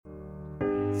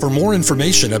For more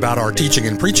information about our teaching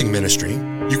and preaching ministry,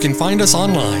 you can find us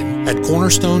online at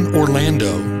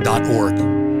cornerstoneorlando.org.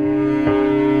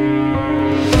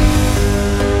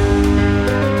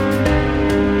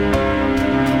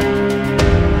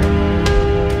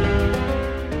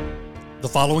 The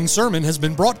following sermon has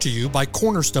been brought to you by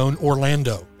Cornerstone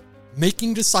Orlando,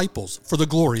 making disciples for the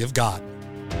glory of God.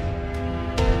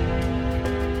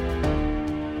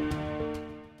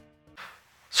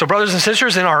 So brothers and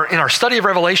sisters, in our study of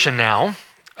Revelation now,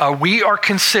 we are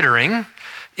considering,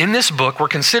 in this book, we're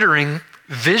considering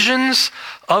visions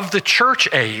of the church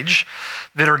age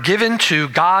that are given to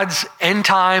God's end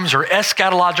times or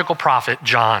eschatological prophet,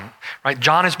 John. Right?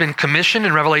 John has been commissioned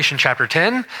in Revelation chapter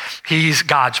 10. He's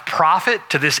God's prophet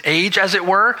to this age, as it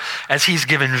were, as he's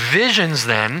given visions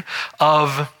then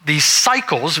of these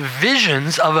cycles,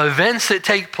 visions of events that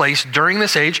take place during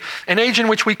this age, an age in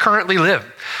which we currently live.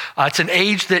 It's an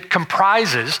age that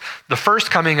comprises the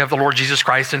first coming of the Lord Jesus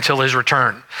Christ until his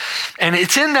return. And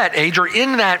it's in that age, or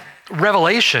in that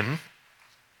revelation,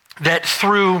 that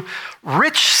through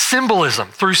rich symbolism,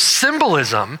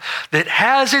 that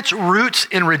has its roots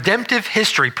in redemptive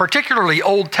history, particularly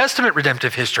Old Testament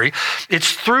redemptive history,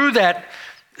 it's through that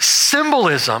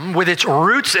symbolism with its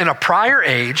roots in a prior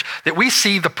age that we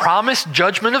see the promised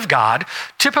judgment of God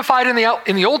typified in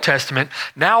the Old Testament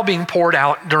now being poured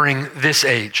out during this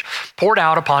age, poured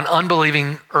out upon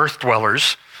unbelieving earth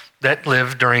dwellers that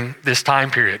live during this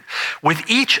time period. With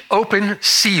each open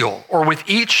seal, or with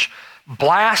each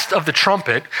blast of the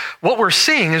trumpet, what we're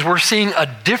seeing is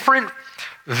a different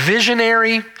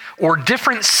visionary or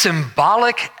different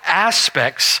symbolic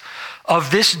aspects of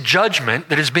this judgment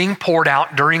that is being poured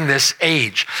out during this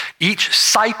age, each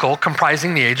cycle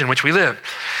comprising the age in which we live.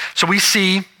 So we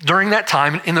see during that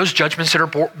time, in those judgments that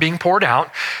are being poured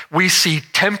out, we see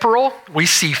temporal, we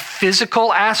see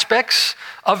physical aspects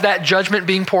of that judgment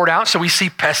being poured out. So we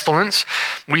see pestilence,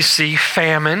 we see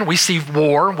famine, we see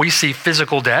war, we see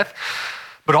physical death.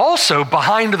 But also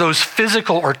behind those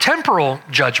physical or temporal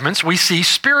judgments, we see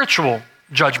spiritual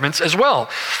judgments as well.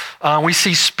 We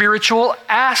see spiritual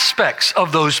aspects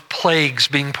of those plagues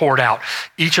being poured out,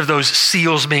 each of those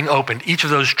seals being opened, each of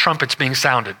those trumpets being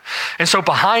sounded. And so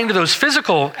behind those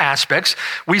physical aspects,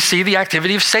 we see the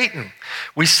activity of Satan.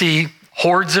 We see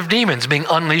hordes of demons being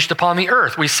unleashed upon the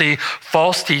earth. We see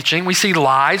false teaching, we see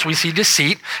lies, we see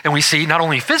deceit, and we see not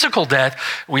only physical death,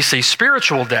 we see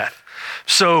spiritual death.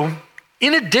 So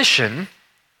in addition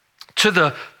to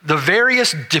the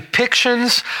various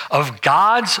depictions of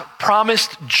God's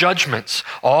promised judgments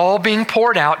all being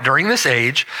poured out during this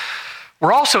age,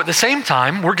 we're also at the same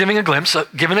time, we're given a glimpse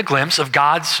of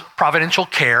God's providential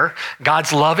care,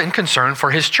 God's love and concern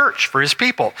for his church, for his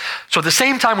people. So at the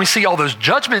same time we see all those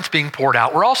judgments being poured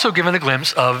out, we're also given a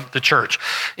glimpse of the church.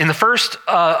 In the first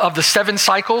of the 7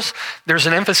 cycles, there's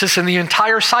an emphasis in the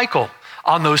entire cycle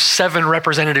on those 7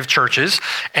 representative churches,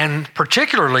 and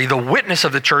particularly the witness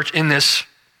of the church in this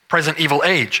present evil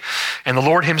age. And the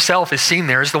Lord himself is seen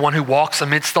there as the one who walks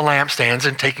amidst the lampstands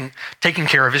and taking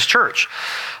care of his church.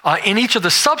 In each of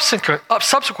the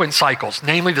subsequent cycles,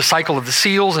 namely the cycle of the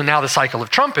seals and now the cycle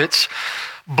of trumpets,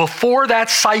 before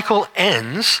that cycle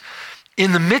ends,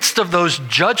 in the midst of those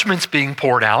judgments being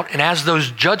poured out, and as those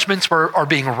judgments are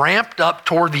being ramped up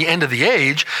toward the end of the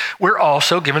age, we're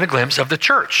also given a glimpse of the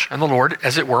church and the Lord,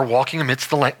 as it were, walking amidst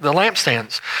the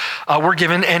lampstands. We're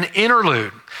given an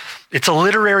interlude. It's a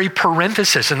literary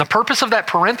parenthesis, and the purpose of that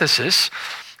parenthesis,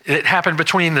 it happened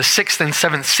between the 6th and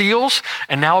 7th seals,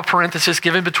 and now a parenthesis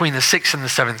given between the 6th and the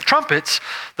 7th trumpets.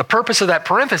 The purpose of that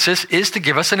parenthesis is to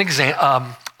give us a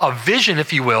vision,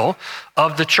 if you will,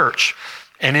 of the church,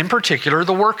 and in particular,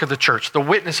 the work of the church, the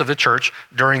witness of the church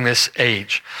during this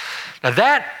age. Now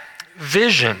that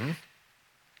vision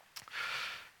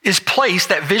is placed,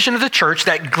 that vision of the church,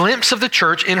 that glimpse of the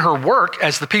church in her work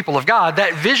as the people of God,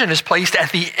 that vision is placed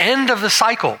at the end of the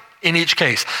cycle in each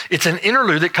case. It's an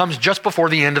interlude that comes just before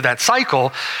the end of that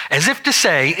cycle, as if to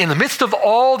say, in the midst of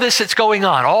all this that's going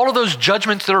on, all of those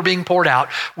judgments that are being poured out,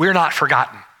 we're not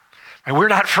forgotten. And we're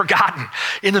not forgotten.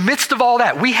 In the midst of all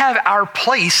that, we have our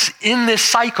place in this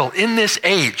cycle, in this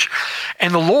age.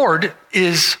 And the Lord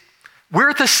we're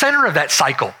at the center of that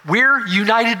cycle. We're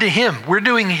united to him. We're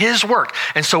doing his work.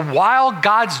 And so while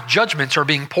God's judgments are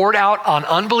being poured out on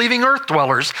unbelieving earth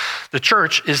dwellers, the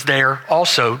church is there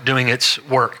also doing its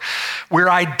work. We're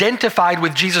identified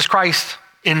with Jesus Christ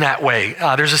in that way.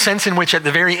 There's a sense in which at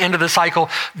the very end of the cycle,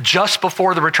 just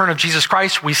before the return of Jesus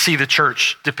Christ, we see the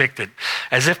church depicted,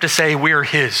 as if to say we're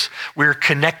his, we're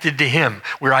connected to him,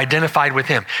 we're identified with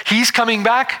him. He's coming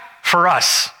back for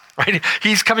us, right?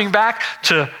 He's coming back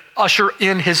to usher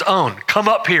in his own. Come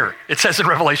up here, it says in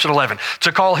Revelation 11,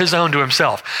 to call his own to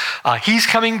himself. He's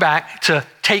coming back to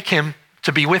take him,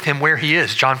 to be with him where he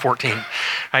is, John 14.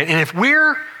 Right? And if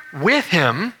we're with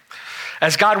him,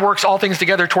 as God works all things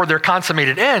together toward their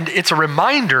consummated end, it's a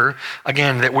reminder,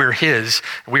 again, that we're his.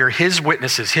 We are his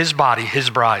witnesses, his body,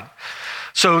 his bride.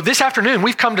 So this afternoon,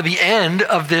 we've come to the end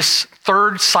of this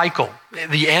third cycle,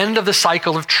 the end of the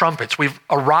cycle of trumpets. We've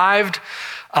arrived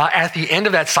at the end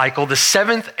of that cycle. The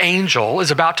seventh angel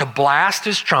is about to blast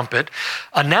his trumpet,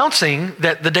 announcing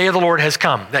that the day of the Lord has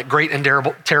come, that great and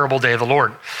terrible day of the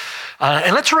Lord.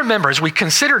 And let's remember, as we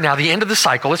consider now the end of the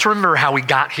cycle, let's remember how we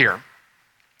got here.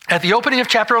 At the opening of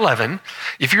chapter 11,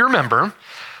 if you remember,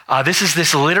 this is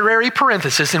this literary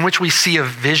parenthesis in which we see a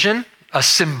vision, a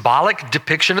symbolic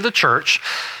depiction of the church.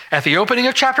 At the opening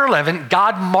of chapter 11,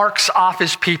 God marks off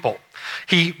his people.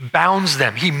 He bounds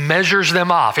them. He measures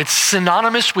them off. It's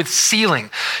synonymous with sealing.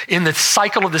 In the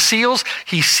cycle of the seals,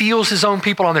 he seals his own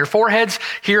people on their foreheads.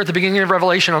 Here at the beginning of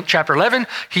Revelation chapter 11,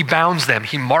 he bounds them.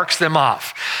 He marks them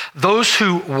off. Those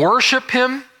who worship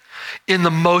him in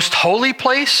the most holy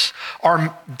place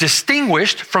are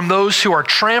distinguished from those who are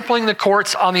trampling the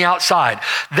courts on the outside.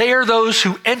 They are those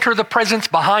who enter the presence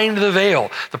behind the veil,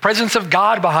 the presence of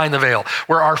God behind the veil,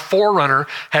 where our forerunner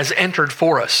has entered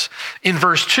for us. In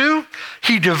verse 2,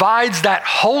 he divides that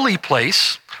holy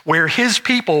place where his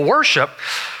people worship,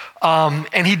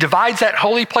 and he divides that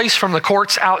holy place from the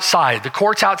courts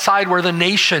outside where the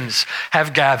nations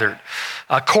have gathered,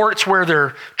 courts where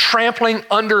they're trampling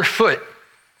underfoot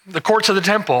the courts of the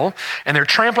temple, and they're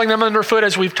trampling them underfoot,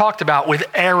 as we've talked about, with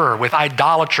error, with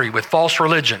idolatry, with false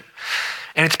religion.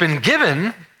 And it's been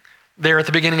given there at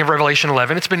the beginning of Revelation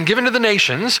 11, it's been given to the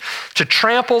nations to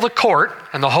trample the court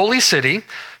and the holy city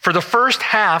for the first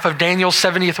half of Daniel's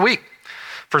 70th week.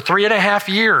 For 3.5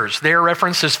 years, their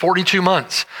reference is 42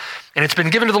 months. And it's been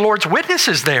given to the Lord's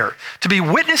witnesses there to be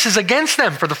witnesses against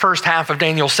them for the first half of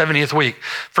Daniel's 70th week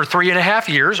for 3.5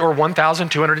 years or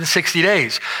 1,260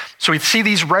 days. So we see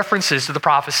these references to the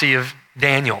prophecy of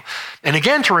Daniel. And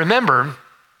again, to remember,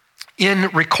 in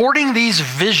recording these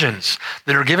visions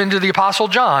that are given to the Apostle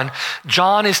John,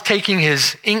 John is taking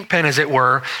his ink pen, as it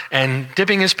were, and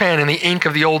dipping his pen in the ink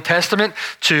of the Old Testament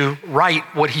to write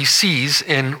what he sees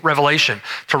in Revelation,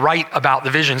 to write about the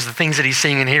visions, the things that he's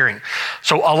seeing and hearing.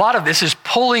 So a lot of this is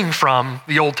pulling from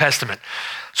the Old Testament.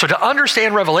 So to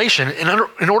understand Revelation,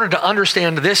 in order to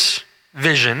understand this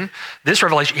vision, this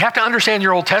revelation, you have to understand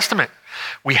your Old Testament.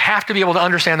 We have to be able to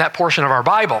understand that portion of our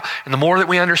Bible. And the more that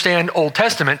we understand Old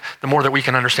Testament, the more that we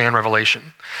can understand Revelation.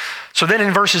 So then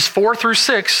in verses 4 through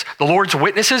 6, the Lord's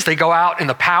witnesses, they go out in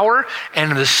the power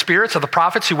and in the spirits of the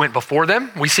prophets who went before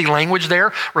them. We see language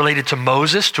there related to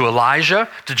Moses, to Elijah,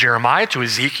 to Jeremiah, to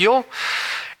Ezekiel.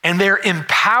 And they're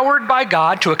empowered by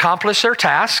God to accomplish their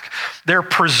task. They're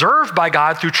preserved by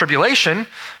God through tribulation,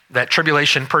 that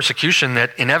tribulation persecution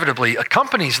that inevitably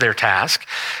accompanies their task,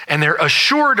 and they're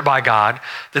assured by God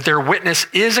that their witness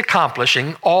is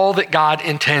accomplishing all that God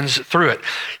intends through it.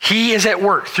 He is at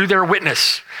work through their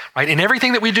witness, right? In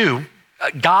everything that we do,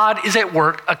 God is at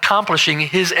work accomplishing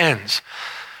his ends.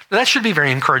 That should be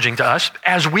very encouraging to us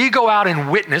as we go out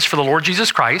and witness for the Lord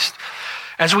Jesus Christ.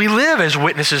 As we live as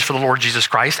witnesses for the Lord Jesus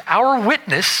Christ, our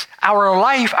witness, our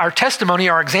life, our testimony,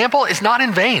 our example is not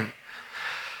in vain.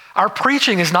 Our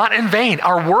preaching is not in vain.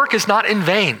 Our work is not in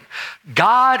vain.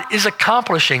 God is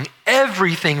accomplishing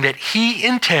everything that he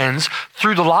intends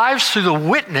through the lives, through the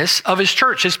witness of his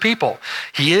church, his people.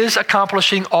 He is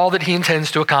accomplishing all that he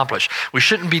intends to accomplish. We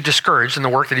shouldn't be discouraged in the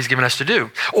work that he's given us to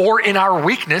do, or in our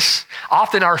weakness,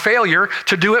 often our failure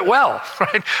to do it well,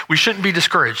 right? We shouldn't be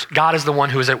discouraged. God is the one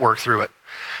who is at work through it.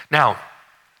 Now,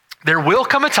 there will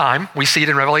come a time, we see it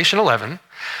in Revelation 11,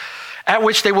 at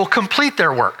which they will complete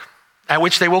their work, at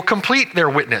which they will complete their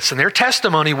witness, and their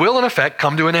testimony will, in effect,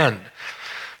 come to an end.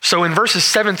 So in verses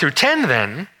 7 through 10,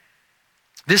 then,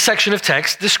 this section of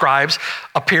text describes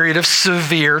a period of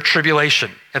severe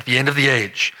tribulation at the end of the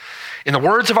age. In the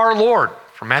words of our Lord,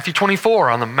 from Matthew 24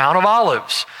 on the Mount of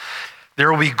Olives,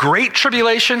 there will be great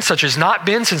tribulation, such as not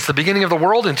been since the beginning of the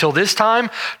world until this time,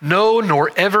 no,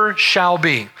 nor ever shall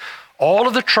be. All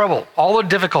of the trouble, all the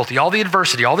difficulty, all the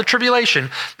adversity, all the tribulation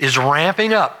is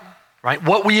ramping up. Right?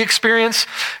 What we experience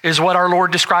is what our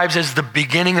Lord describes as the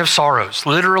beginning of sorrows,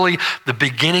 literally the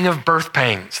beginning of birth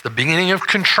pangs, the beginning of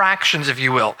contractions, if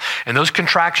you will. And those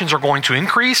contractions are going to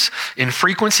increase in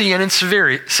frequency and in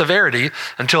severity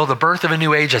until the birth of a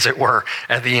new age, as it were,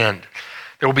 at the end.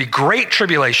 There will be great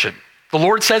tribulation. The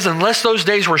Lord says, unless those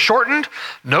days were shortened,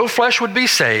 no flesh would be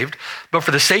saved, but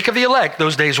for the sake of the elect,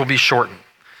 those days will be shortened.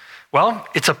 Well,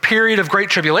 it's a period of great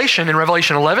tribulation in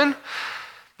Revelation 11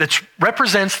 that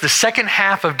represents the second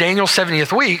half of Daniel's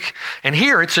 70th week. And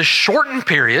here it's a shortened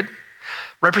period,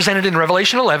 represented in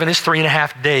Revelation 11 as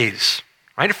 3.5 days.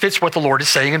 Right? It fits what the Lord is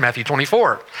saying in Matthew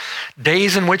 24.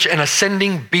 Days in which an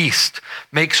ascending beast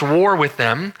makes war with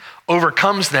them,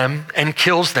 overcomes them, and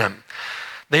kills them.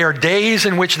 They are days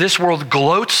in which this world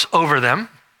gloats over them,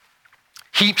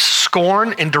 heaps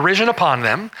scorn and derision upon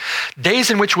them.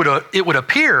 Days in which it would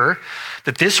appear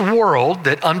that this world,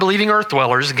 that unbelieving earth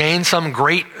dwellers, gain some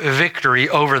great victory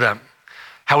over them.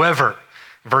 However,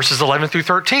 verses 11 through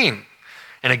 13,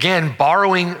 and again,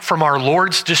 borrowing from our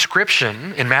Lord's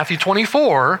description in Matthew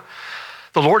 24,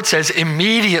 the Lord says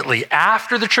immediately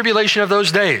after the tribulation of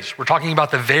those days, we're talking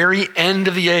about the very end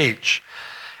of the age.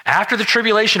 After the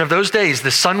tribulation of those days,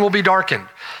 the sun will be darkened.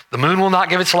 The moon will not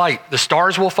give its light. The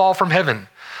stars will fall from heaven.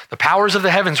 The powers of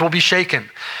the heavens will be shaken.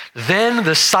 Then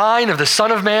the sign of the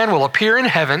Son of Man will appear in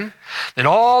heaven. Then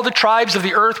all the tribes of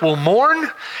the earth will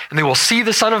mourn, and they will see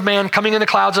the Son of Man coming in the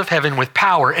clouds of heaven with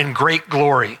power and great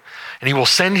glory. And he will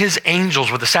send his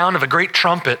angels with the sound of a great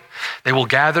trumpet. They will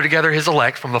gather together his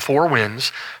elect from the four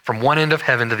winds, from one end of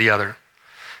heaven to the other.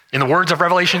 In the words of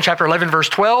Revelation chapter 11, verse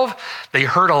 12, they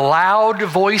heard a loud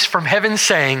voice from heaven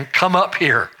saying, "Come up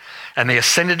here." And they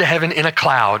ascended to heaven in a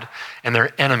cloud, and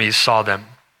their enemies saw them.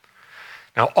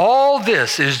 Now, all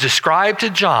this is described to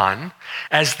John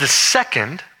as the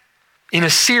second in a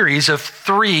series of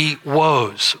 3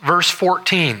 woes. Verse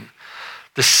 14,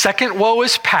 the second woe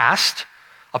is past.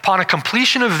 Upon a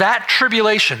completion of that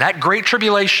tribulation, that great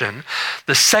tribulation,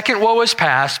 the second woe is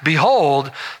past. Behold,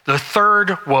 the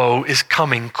third woe is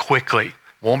coming quickly.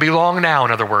 Won't be long now,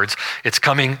 in other words. It's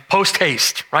coming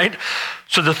post-haste, right?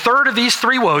 So the third of these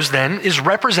 3 woes then is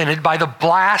represented by the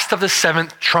blast of the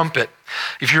 7th trumpet.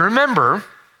 If you remember,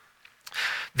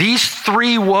 these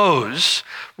 3 woes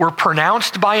were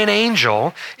pronounced by an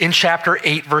angel in chapter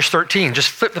 8, verse 13. Just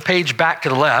flip the page back to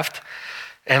the left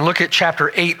and look at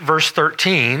chapter 8, verse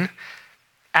 13.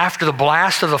 After the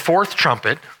blast of the 4th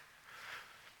trumpet,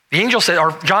 the angel said,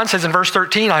 or John says in verse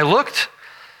 13, I looked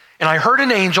and I heard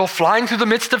an angel flying through the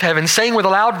midst of heaven, saying with a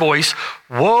loud voice,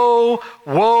 "Woe,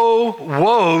 woe,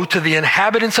 woe to the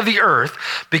inhabitants of the earth,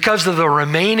 because of the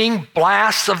remaining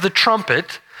blasts of the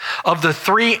trumpet of the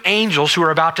 3 angels who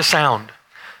are about to sound."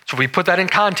 So if we put that in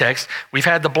context, we've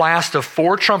had the blast of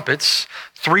 4 trumpets,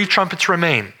 3 trumpets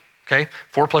remain. Okay,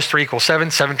 4 plus 3 equals 7,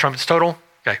 7 trumpets total.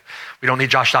 Okay, we don't need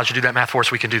Josh Dodge to do that math for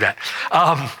us, we can do that.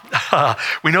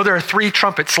 We know there are 3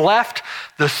 trumpets left.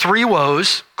 The 3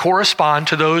 woes correspond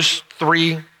to those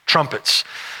 3 trumpets.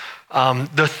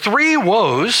 The 3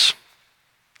 woes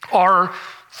are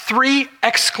 3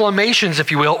 exclamations,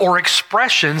 if you will, or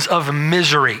expressions of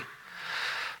misery.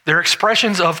 They're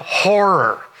expressions of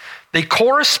horror. They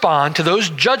correspond to those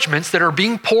judgments that are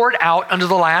being poured out under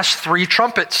the last 3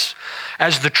 trumpets.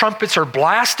 As the trumpets are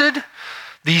blasted,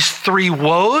 these 3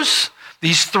 woes,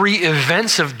 these 3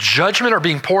 events of judgment are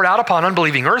being poured out upon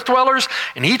unbelieving earth dwellers,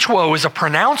 and each woe is a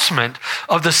pronouncement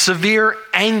of the severe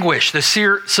anguish, the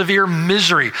severe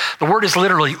misery. The word is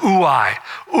literally ooai,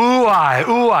 ooai,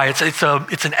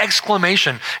 ooai. It's an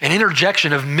exclamation, an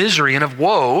interjection of misery and of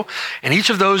woe, and each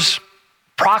of those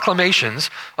proclamations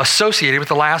associated with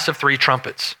the last of 3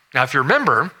 trumpets. Now, if you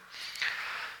remember,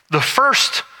 the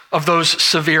first of those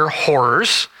severe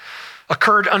horrors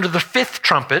occurred under the 5th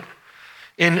trumpet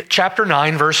in chapter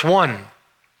 9, verse 1.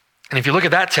 And if you look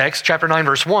at that text, chapter 9,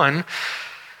 verse 1,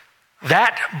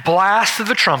 that blast of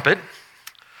the trumpet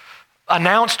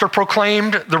announced or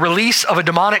proclaimed the release of a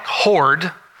demonic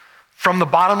horde from the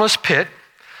bottomless pit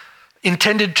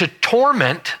intended to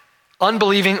torment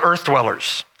unbelieving earth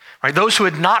dwellers. Right, those who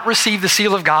had not received the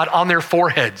seal of God on their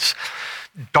foreheads.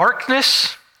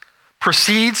 Darkness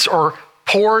proceeds or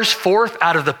pours forth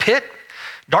out of the pit.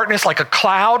 Darkness like a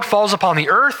cloud falls upon the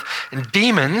earth, and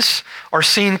demons are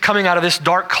seen coming out of this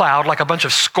dark cloud like a bunch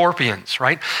of scorpions,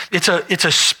 right? It's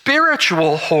a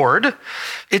spiritual horde.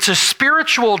 It's a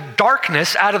spiritual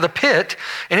darkness out of the pit,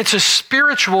 and it's a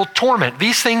spiritual torment.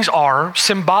 These things are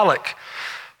symbolic.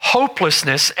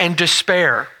 Hopelessness and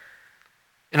despair.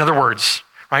 In other words,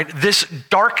 right? This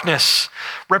darkness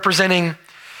representing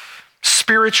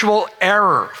spiritual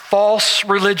error, false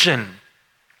religion.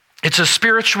 It's a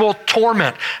spiritual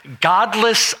torment,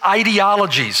 godless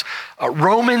ideologies.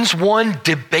 Romans 1,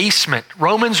 debasement.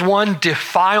 Romans 1,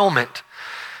 defilement.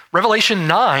 Revelation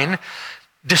 9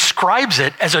 describes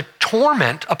it as a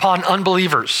torment upon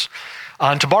unbelievers.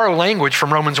 And to borrow language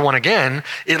from Romans 1 again,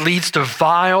 it leads to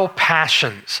vile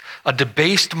passions, a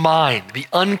debased mind, the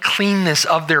uncleanness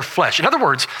of their flesh. In other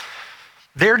words,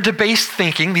 their debased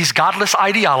thinking, these godless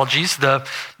ideologies,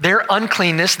 their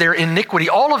uncleanness, their iniquity,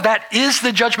 all of that is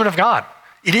the judgment of God.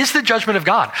 It is the judgment of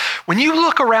God. When you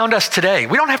look around us today,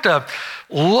 we don't have to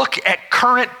look at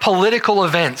current political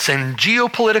events and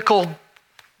geopolitical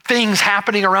things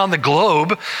happening around the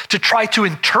globe to try to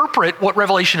interpret what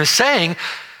Revelation is saying.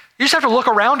 You just have to look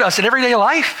around us in everyday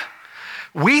life.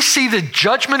 We see the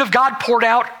judgment of God poured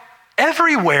out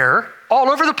everywhere, all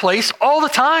over the place, all the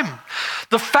time.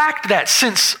 The fact that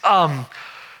since,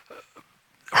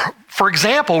 for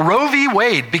example, Roe v.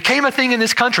 Wade became a thing in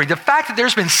this country, the fact that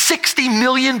there's been 60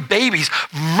 million babies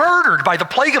murdered by the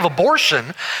plague of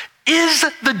abortion is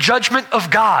the judgment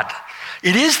of God.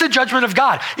 It is the judgment of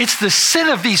God. It's the sin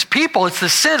of these people. It's the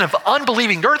sin of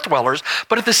unbelieving earth dwellers.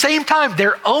 But at the same time,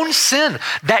 their own sin,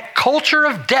 that culture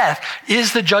of death,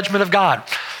 is the judgment of God.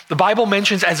 The Bible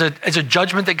mentions as a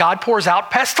judgment that God pours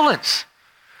out pestilence.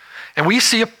 And we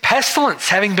see a pestilence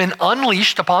having been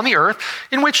unleashed upon the earth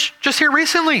in which just here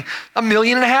recently, 1.5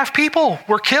 million people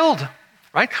were killed,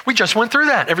 right? We just went through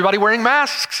that. Everybody wearing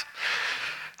masks.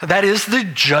 That is the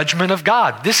judgment of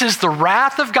God. This is the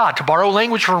wrath of God. To borrow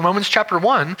language from Romans chapter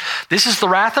 1, this is the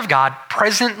wrath of God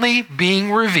presently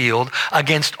being revealed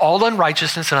against all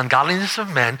unrighteousness and ungodliness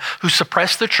of men who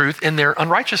suppress the truth in their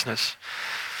unrighteousness.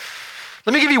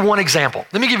 Let me give you one example.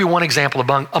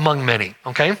 Among many,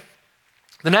 okay?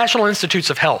 The National Institutes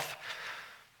of Health.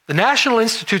 The National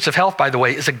Institutes of Health, by the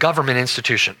way, is a government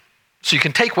institution. So you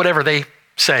can take whatever they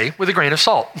say with a grain of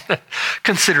salt.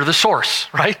 Consider the source,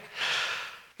 right?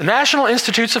 The National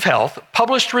Institutes of Health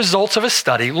published results of a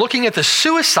study looking at the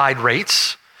suicide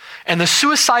rates and the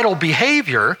suicidal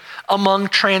behavior among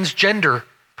transgender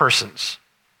persons.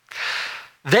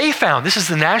 They found, this is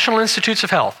the National Institutes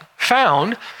of Health,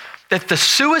 found that the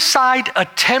suicide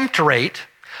attempt rate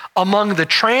among the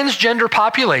transgender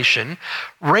population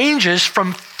ranges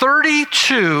from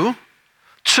 32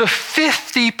 to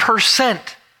 50%.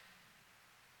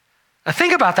 Now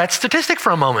think about that statistic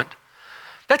for a moment.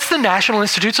 That's the National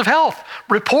Institutes of Health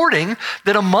reporting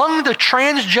that among the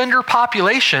transgender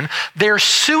population, their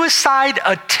suicide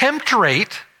attempt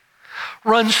rate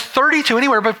runs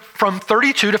anywhere from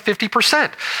 32 to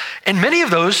 50%. And many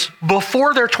of those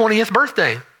before their 20th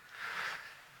birthday.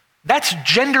 That's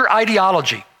gender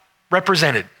ideology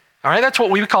represented. All right, that's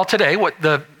what we would call today, what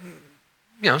the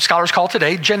scholars call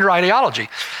today gender ideology.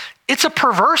 It's a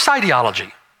perverse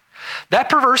ideology. That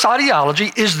perverse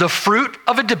ideology is the fruit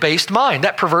of a debased mind.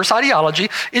 That perverse ideology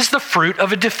is the fruit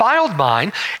of a defiled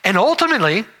mind. And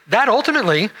ultimately, that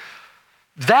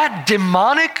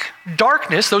demonic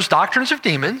darkness, those doctrines of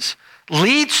demons,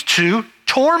 leads to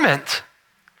torment.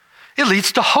 It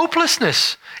leads to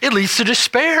hopelessness. It leads to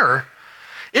despair.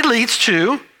 It leads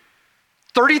to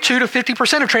 32 to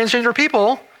 50% of transgender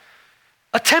people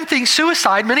attempting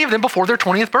suicide, many of them before their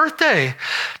 20th birthday.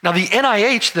 Now, the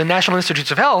NIH, the National Institutes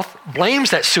of Health,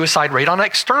 blames that suicide rate on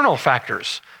external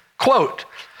factors. Quote,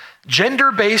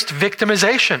 gender-based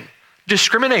victimization,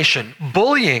 discrimination,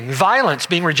 bullying, violence,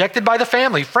 being rejected by the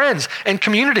family, friends, and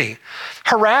community,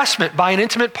 harassment by an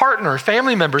intimate partner,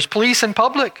 family members, police, and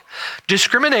public,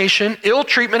 discrimination, ill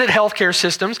treatment at healthcare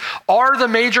systems are the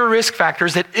major risk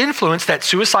factors that influence that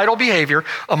suicidal behavior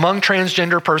among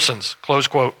transgender persons, close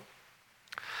quote.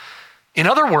 In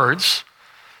other words,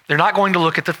 they're not going to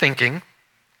look at the thinking.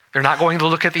 They're not going to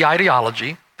look at the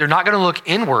ideology. They're not going to look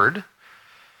inward.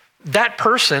 That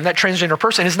person, that transgender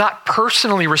person, is not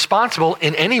personally responsible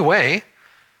in any way.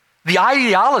 The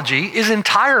ideology is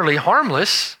entirely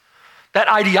harmless. That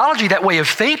ideology, that way of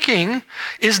thinking,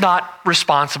 is not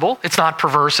responsible. It's not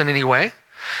perverse in any way.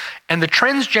 And the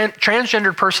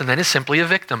transgendered person then is simply a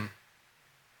victim.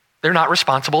 They're not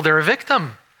responsible, they're a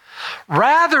victim.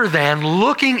 Rather than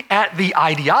looking at the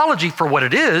ideology for what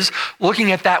it is,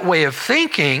 looking at that way of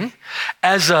thinking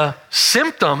as a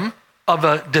symptom of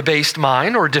a debased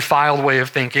mind or defiled way of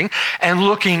thinking, and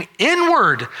looking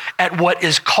inward at what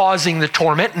is causing the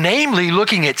torment, namely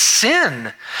looking at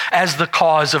sin as the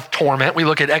cause of torment. We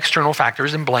look at external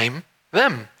factors and blame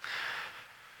them.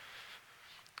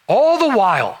 All the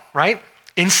while, right,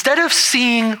 instead of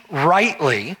seeing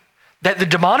rightly that the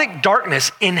demonic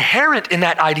darkness inherent in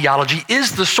that ideology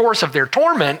is the source of their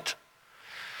torment,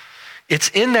 it's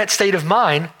in that state of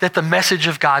mind that the message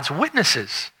of God's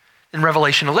witnesses in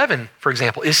Revelation 11, for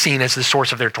example, is seen as the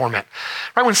source of their torment.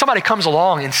 Right? When somebody comes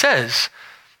along and says,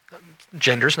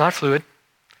 gender's not fluid,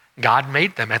 God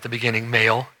made them at the beginning,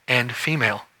 male and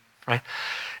female, right?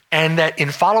 And that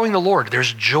in following the Lord,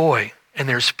 there's joy and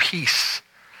there's peace,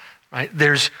 right?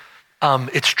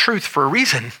 It's truth for a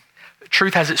reason.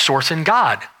 Truth has its source in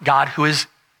God, God who is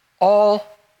all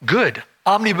good,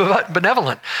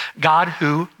 omnibenevolent, God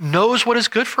who knows what is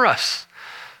good for us.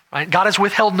 Right? God has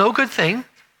withheld no good thing.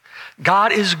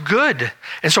 God is good.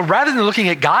 And so rather than looking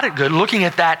at God as good, looking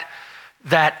at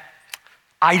that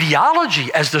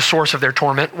ideology as the source of their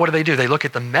torment, what do? They look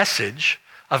at the message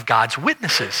of God's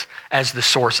witnesses as the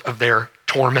source of their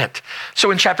torment.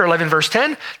 So in chapter 11, verse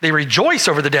 10, they rejoice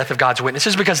over the death of God's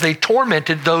witnesses because they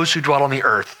tormented those who dwell on the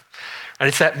earth. And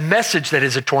it's that message that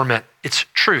is a torment. It's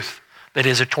truth that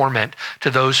is a torment to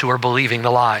those who are believing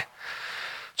the lie.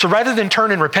 So rather than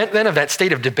turn and repent then of that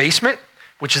state of debasement,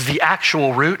 which is the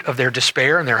actual root of their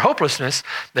despair and their hopelessness,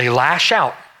 they lash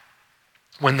out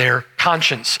when their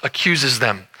conscience accuses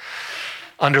them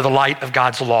under the light of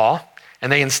God's law.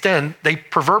 And they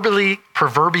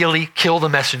proverbially kill the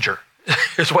messenger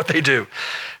is what they do.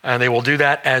 And they will do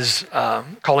that as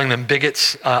calling them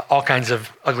bigots, all kinds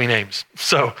of ugly names.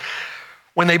 So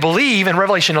when they believe in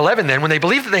Revelation 11 then, when they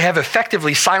believe that they have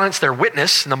effectively silenced their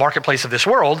witness in the marketplace of this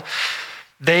world,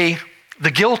 the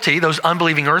guilty, those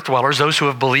unbelieving earth dwellers, those who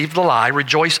have believed the lie,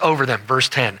 rejoice over them. Verse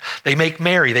 10, they make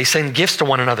merry, they send gifts to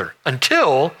one another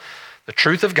until the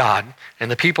truth of God and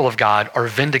the people of God are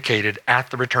vindicated at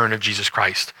the return of Jesus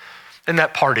Christ. And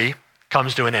that party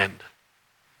comes to an end.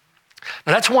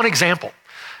 Now that's one example.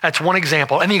 That's one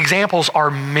example. And the examples are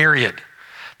myriad.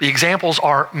 The examples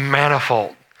are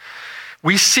manifold.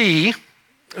 We see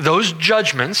those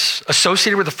judgments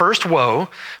associated with the first woe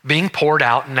being poured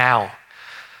out now.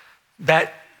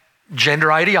 That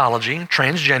gender ideology,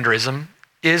 transgenderism,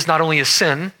 is not only a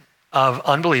sin of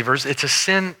unbelievers, it's a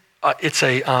sin. It's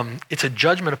a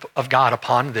judgment of God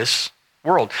upon this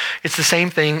world. It's the same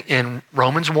thing in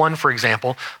Romans 1, for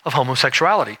example, of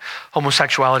homosexuality.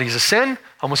 Homosexuality is a sin.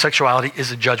 Homosexuality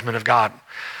is a judgment of God.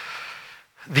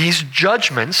 These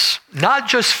judgments, not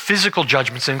just physical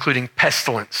judgments, including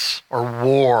pestilence or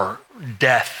war,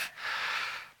 death,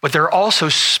 but there are also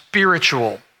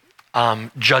spiritual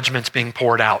judgments being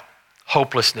poured out.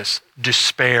 Hopelessness,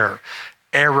 despair,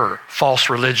 error, false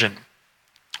religion.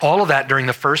 All of that during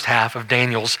the first half of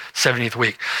Daniel's 70th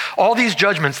week. All these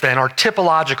judgments then are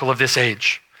typological of this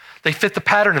age. They fit the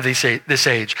pattern of this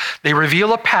age. They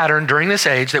reveal a pattern during this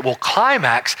age that will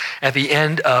climax at the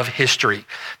end of history.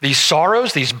 These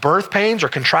sorrows, these birth pains or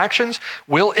contractions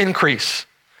will increase.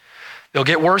 They'll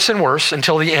get worse and worse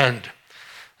until the end,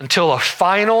 until a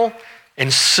final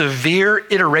and severe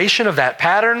iteration of that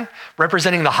pattern,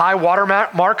 representing the high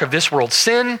watermark of this world's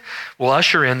sin, will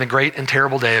usher in the great and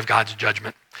terrible day of God's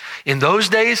judgment. In those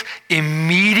days,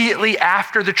 immediately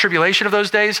after the tribulation of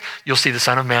those days, you'll see the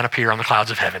Son of Man appear on the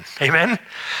clouds of heaven. Amen?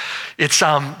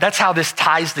 That's how this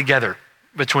ties together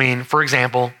between, for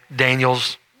example,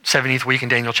 Daniel's 70th week in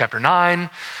Daniel chapter 9,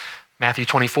 Matthew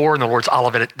 24, and the Lord's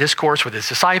Olivet Discourse with his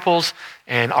disciples,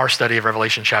 and our study of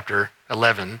Revelation chapter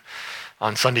 11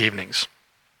 on Sunday evenings.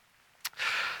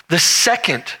 The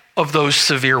second of those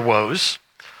severe woes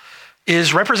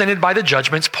is represented by the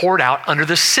judgments poured out under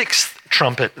the sixth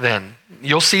trumpet then.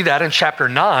 You'll see that in chapter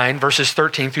 9, verses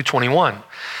 13 through 21.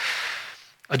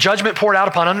 A judgment poured out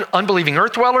upon unbelieving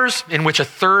earth dwellers in which a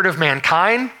third of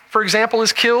mankind, for example,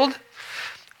 is killed.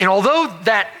 And although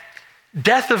that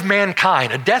death of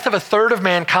mankind, a death of a third of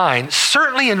mankind,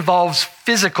 certainly involves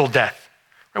physical death.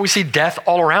 We see death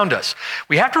all around us.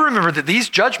 We have to remember that these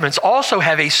judgments also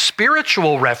have a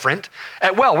spiritual referent.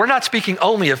 We're not speaking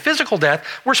only of physical death,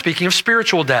 we're speaking of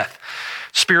spiritual death.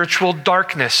 Spiritual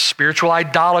darkness, spiritual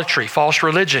idolatry, false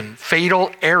religion,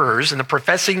 fatal errors in the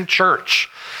professing church.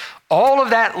 All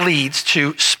of that leads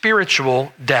to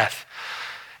spiritual death.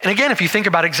 And again, if you think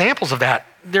about examples of that,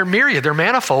 they're myriad, they're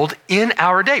manifold in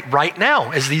our day, right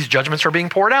now, as these judgments are being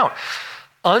poured out.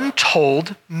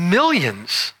 Untold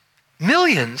millions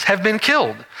have been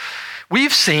killed.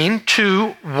 We've seen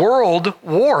 2 world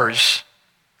wars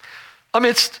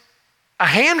amidst a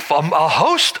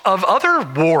host of other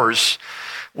wars.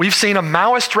 We've seen a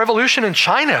Maoist revolution in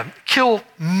China kill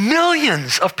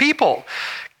millions of people,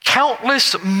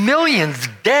 countless millions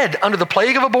dead under the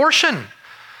plague of abortion.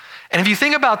 And if you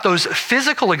think about those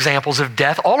physical examples of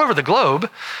death all over the globe,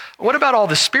 what about all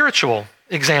the spiritual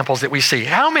examples that we see?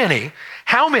 How many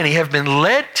have been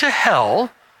led to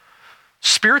hell,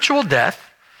 spiritual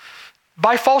death,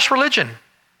 by false religion,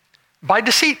 by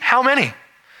deceit? How many?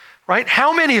 Right?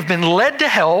 How many have been led to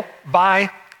hell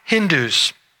by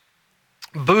Hindus,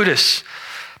 Buddhists?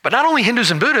 But not only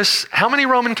Hindus and Buddhists, how many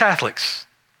Roman Catholics?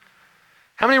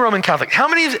 How many Roman Catholics? How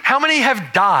many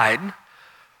have died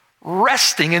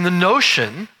resting in the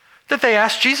notion that they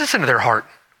asked Jesus into their heart,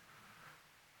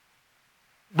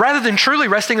 rather than truly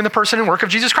resting in the person and work of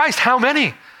Jesus Christ? How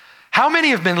many? How many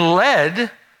have been led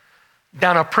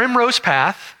down a primrose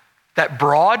path, that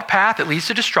broad path that leads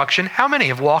to destruction? How many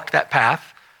have walked that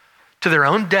path to their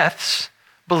own deaths,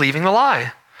 believing the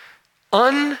lie?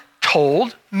 Untold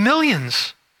told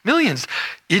millions.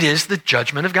 It is the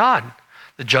judgment of God.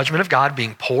 The judgment of God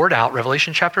being poured out,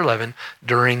 Revelation chapter 11,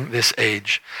 during this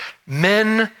age.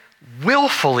 Men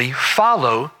willfully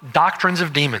follow doctrines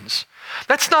of demons.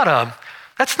 That's not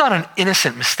an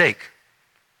innocent mistake,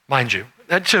 mind you.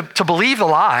 To believe the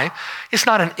lie is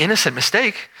not an innocent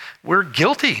mistake. We're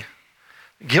guilty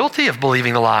of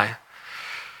believing the lie.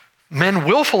 Men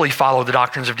willfully follow the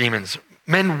doctrines of demons.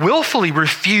 Men willfully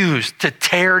refuse to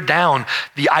tear down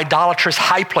the idolatrous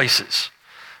high places,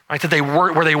 right?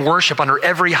 Where they worship under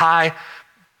every high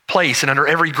place and under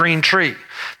every green tree.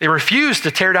 They refuse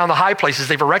to tear down the high places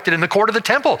they've erected in the court of the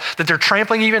temple that they're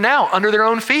trampling even now under their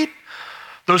own feet.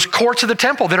 Those courts of the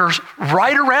temple that are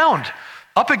right around,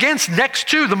 up against, next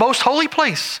to the most holy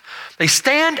place. They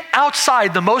stand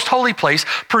outside the most holy place,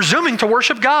 presuming to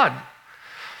worship God.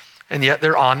 And yet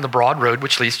they're on the broad road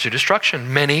which leads to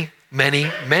destruction. Many,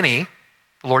 the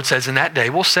Lord says in that day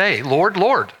will say, Lord,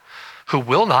 Lord, who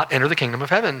will not enter the kingdom of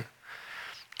heaven.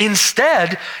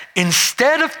 Instead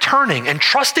of turning and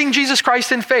trusting Jesus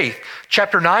Christ in faith,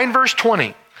 chapter 9, verse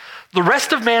 20, the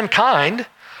rest of mankind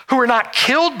who were not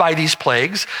killed by these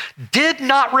plagues did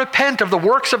not repent of the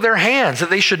works of their hands, that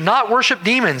they should not worship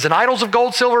demons and idols of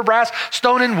gold, silver, brass,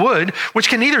 stone, and wood, which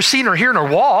can neither see nor hear nor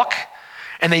walk.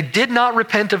 And they did not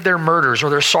repent of their murders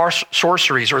or their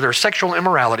sorceries or their sexual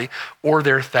immorality or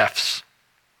their thefts.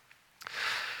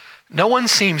 No one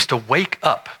seems to wake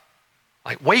up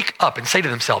and say to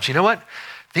themselves, you know what?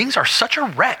 Things are such a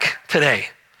wreck today.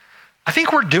 I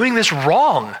think we're doing this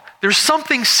wrong. There's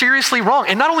something seriously wrong.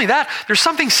 And not only that, there's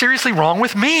something seriously wrong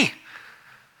with me.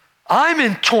 I'm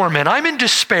in torment. I'm in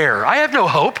despair. I have no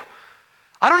hope.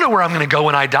 I don't know where I'm going to go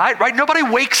when I die, right? Nobody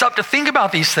wakes up to think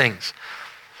about these things.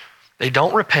 They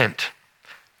don't repent.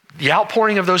 The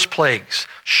outpouring of those plagues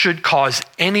should cause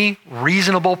any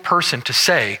reasonable person to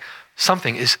say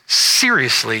something is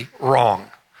seriously wrong.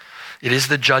 It is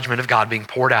the judgment of God being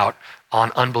poured out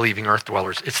on unbelieving earth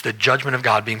dwellers. It's the judgment of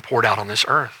God being poured out on this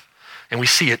earth. And we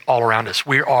see it all around us.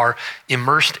 We are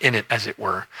immersed in it, as it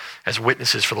were, as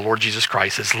witnesses for the Lord Jesus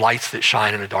Christ, as lights that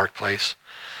shine in a dark place.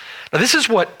 Now, this is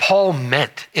what Paul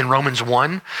meant in Romans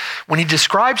 1 when he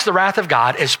describes the wrath of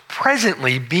God as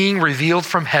presently being revealed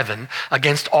from heaven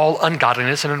against all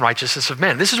ungodliness and unrighteousness of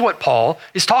men. This is what Paul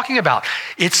is talking about.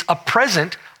 It's a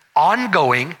present,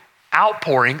 ongoing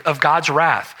outpouring of God's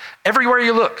wrath. Everywhere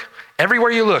you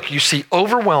look, you see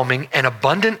overwhelming and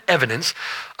abundant evidence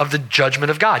of the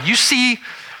judgment of God. You see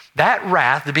that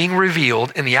wrath being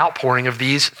revealed in the outpouring of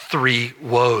these three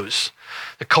woes.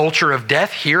 The culture of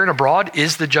death here and abroad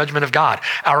is the judgment of God.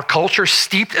 Our culture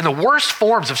steeped in the worst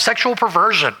forms of sexual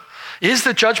perversion is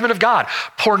the judgment of God.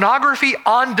 Pornography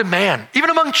on demand,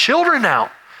 even among children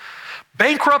now.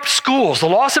 Bankrupt schools, the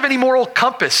loss of any moral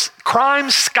compass, crime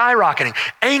skyrocketing,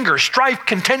 anger, strife,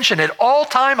 contention at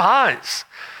all-time highs.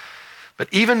 But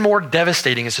even more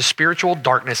devastating is the spiritual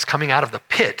darkness coming out of the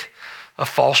pit of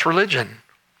false religion.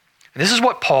 And this is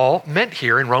what Paul meant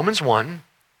here in Romans 1,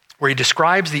 where he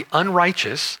describes the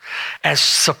unrighteous as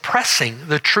suppressing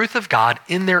the truth of God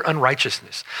in their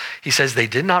unrighteousness. He says they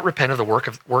did not repent of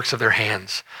the works of their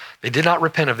hands. They did not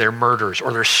repent of their murders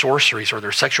or their sorceries or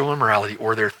their sexual immorality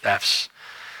or their thefts.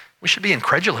 We should be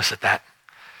incredulous at that.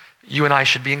 You and I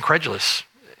should be incredulous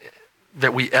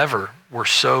that we ever were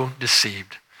so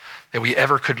deceived, that we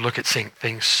ever could look at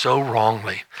things so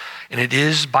wrongly. And it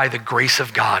is by the grace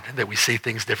of God that we see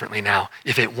things differently now.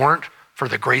 If it weren't for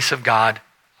the grace of God,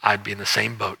 I'd be in the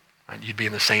same boat. Right? You'd be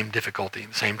in the same difficulty,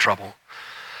 the same trouble.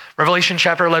 Revelation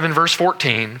chapter 11, verse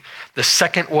 14, the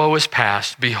second woe is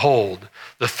past. Behold,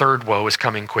 the third woe is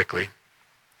coming quickly.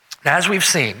 Now, as we've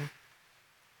seen,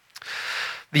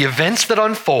 the events that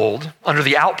unfold under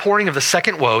the outpouring of the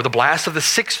second woe, the blast of the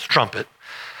sixth trumpet,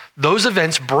 those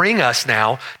events bring us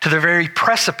now to the very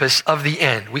precipice of the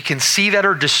end. We can see that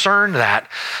or discern that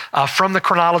from the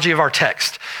chronology of our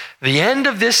text. The end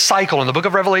of this cycle in the book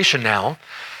of Revelation now,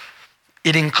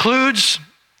 it includes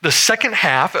the second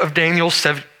half of Daniel's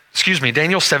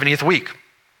 70th week.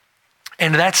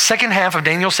 And that second half of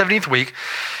Daniel's 70th week,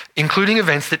 including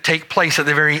events that take place at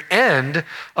the very end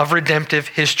of redemptive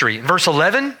history. In verse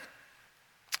 11,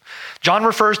 John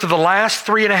refers to the last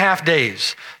 3.5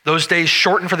 days, those days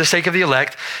shortened for the sake of the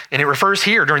elect. And it refers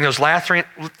here during those last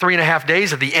 3.5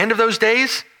 days, at the end of those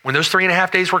days, when those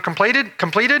 3.5 days were completed,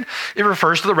 it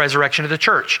refers to the resurrection of the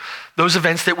church. Those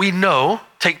events that we know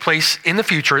take place in the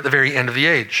future at the very end of the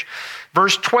age.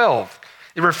 Verse 12,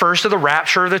 it refers to the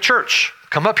rapture of the church.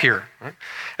 Come up here, right?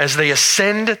 As they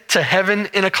ascend to heaven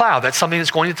in a cloud. That's something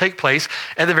that's going to take place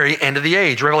at the very end of the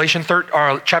age. Revelation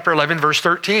chapter 11, verse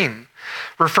 13.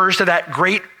 refers to that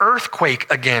great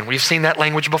earthquake again. We've seen that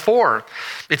language before.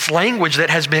 It's language that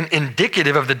has been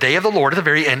indicative of the day of the Lord at the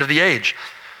very end of the age.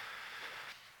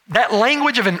 That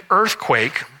language of an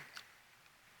earthquake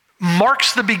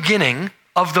marks the beginning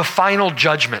of the final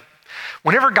judgment.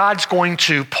 Whenever God's going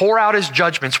to pour out his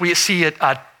judgments, we see it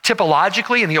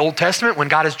typologically in the Old Testament when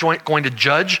God is going to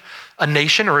judge a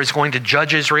nation or is going to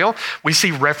judge Israel. We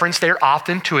see reference there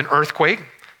often to an earthquake,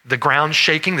 the ground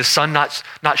shaking, the sun not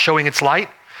showing its light,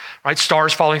 right?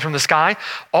 Stars falling from the sky.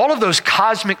 All of those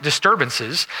cosmic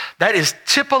disturbances, that is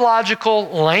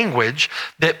typological language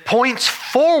that points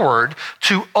forward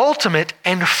to ultimate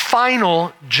and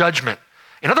final judgment.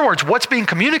 In other words, what's being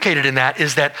communicated in that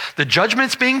is that the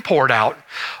judgments being poured out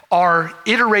are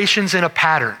iterations in a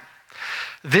pattern.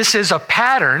 This is a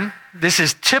pattern, this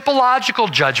is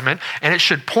typological judgment, and it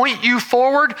should point you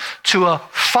forward to a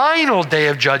final day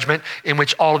of judgment in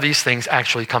which all of these things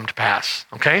actually come to pass,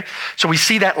 okay? So we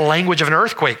see that language of an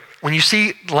earthquake. When you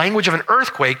see language of an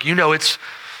earthquake, you know it's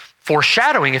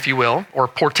foreshadowing, if you will, or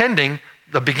portending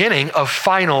the beginning of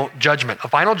final judgment, a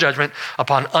final judgment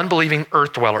upon unbelieving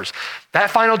earth dwellers. That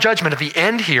final judgment at the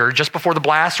end here, just before the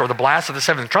blast or the blast of the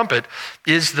seventh trumpet,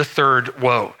 is the third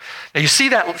woe. Now you see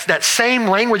that same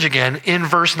language again in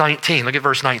verse 19. Look at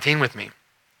verse 19 with me.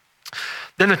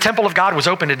 Then the temple of God was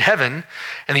opened in heaven,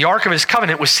 and the ark of his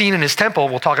covenant was seen in his temple.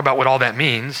 We'll talk about what all that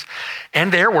means.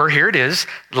 And there were, here it is,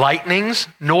 lightnings,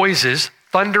 noises,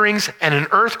 thunderings, and an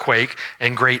earthquake,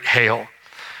 and great hail.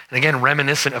 And again,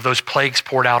 reminiscent of those plagues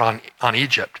poured out on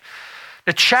Egypt.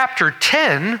 Now, chapter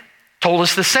 10 told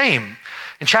us the same.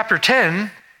 In chapter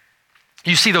 10,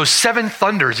 you see those seven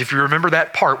thunders, if you remember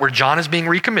that part where John is being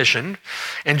recommissioned,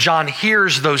 and John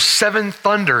hears those seven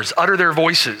thunders utter their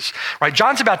voices, right?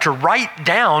 John's about to write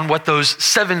down what those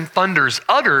seven thunders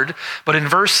uttered, but in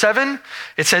verse 7,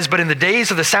 it says, "But in the days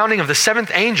of the sounding of the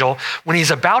seventh angel, when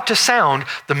he's about to sound,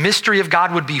 the mystery of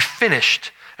God would be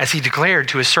finished, as he declared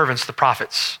to his servants, the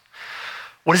prophets."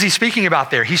 What is he speaking about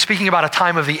there? He's speaking about a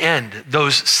time of the end,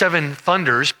 those seven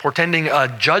thunders portending a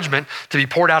judgment to be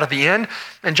poured out at the end,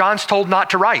 and John's told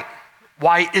not to write.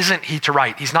 Why isn't he to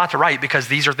write? He's not to write because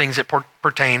these are things that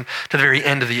pertain to the very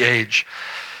end of the age.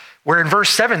 Where in verse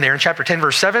 7 there, in chapter 10,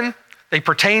 verse 7, they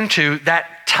pertain to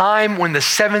that time when the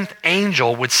seventh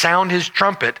angel would sound his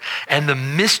trumpet and the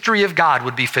mystery of God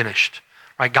would be finished.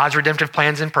 Right? God's redemptive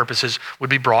plans and purposes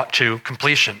would be brought to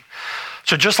completion.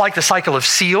 So just like the cycle of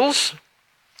seals,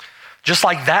 just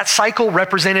like that cycle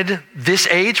represented this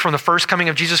age from the first coming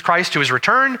of Jesus Christ to his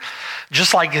return,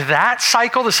 just like that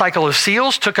cycle, the cycle of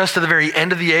seals, took us to the very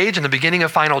end of the age and the beginning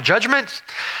of final judgment,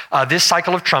 this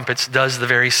cycle of trumpets does the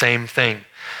very same thing.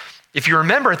 If you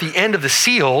remember at the end of the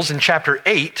seals in chapter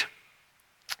 8,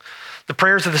 the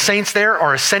prayers of the saints there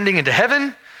are ascending into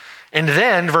heaven, and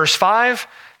then, verse 5,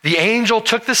 the angel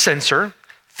took the censer,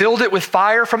 filled it with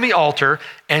fire from the altar,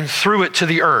 and threw it to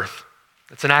the earth.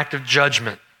 It's an act of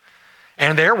judgment.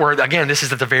 And there were, again, this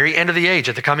is at the very end of the age,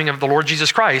 at the coming of the Lord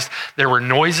Jesus Christ, there were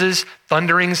noises,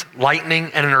 thunderings, lightning,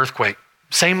 and an earthquake.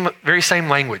 Very same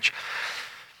language.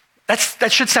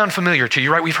 That should sound familiar to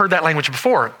you, right? We've heard that language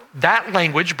before. That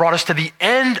language brought us to the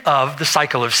end of the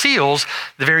cycle of seals.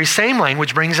 The very same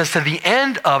language brings us to the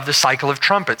end of the cycle of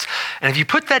trumpets. And if you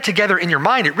put that together in your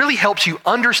mind, it really helps you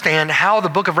understand how the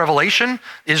book of Revelation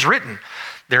is written.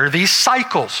 There are these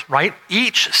cycles, right?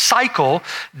 Each cycle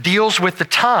deals with the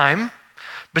time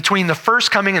between the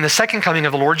first coming and the second coming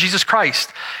of the Lord Jesus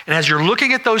Christ. And as you're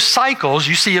looking at those cycles,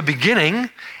 you see a beginning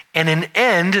and an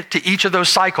end to each of those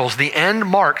cycles, the end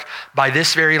marked by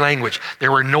this very language.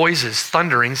 There were noises,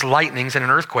 thunderings, lightnings, and an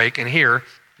earthquake, and here,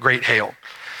 great hail.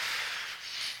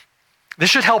 This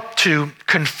should help to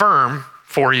confirm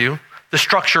for you the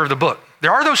structure of the book.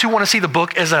 There are those who want to see the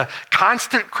book as a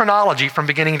constant chronology from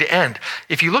beginning to end.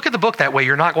 If you look at the book that way,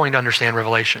 you're not going to understand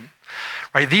Revelation.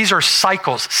 Right? These are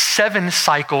cycles, 7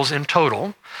 cycles in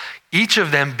total, each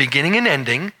of them beginning and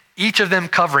ending, each of them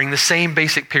covering the same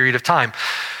basic period of time.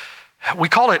 We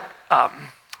call it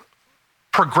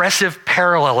progressive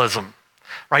parallelism,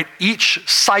 right? Each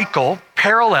cycle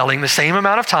paralleling the same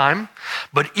amount of time,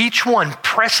 but each one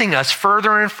pressing us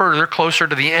further and further closer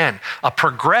to the end, a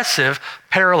progressive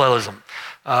parallelism.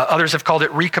 Others have called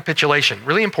it recapitulation.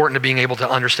 Really important to being able to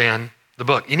understand the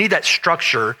book. You need that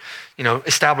structure,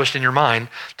 established in your mind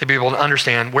to be able to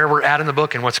understand where we're at in the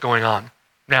book and what's going on.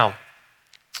 Now,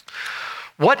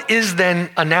 what is then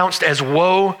announced as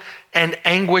woe and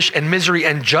anguish and misery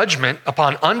and judgment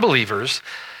upon unbelievers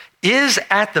is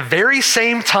at the very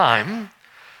same time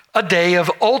a day of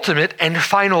ultimate and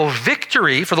final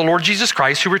victory for the Lord Jesus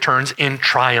Christ who returns in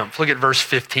triumph. Look at verse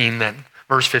 15 then.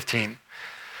 Verse 15.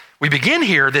 We begin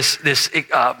here, this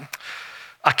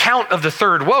account of the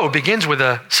third woe begins with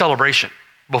a celebration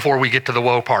before we get to the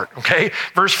woe part, okay?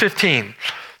 Verse 15,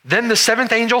 then the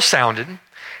seventh angel sounded,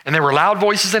 and there were loud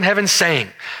voices in heaven saying,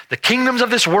 the kingdoms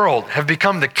of this world have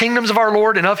become the kingdoms of our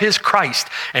Lord and of his Christ,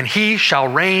 and he shall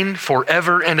reign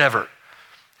forever and ever.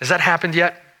 Has that happened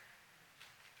yet?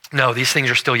 No, these things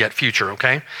are still yet future,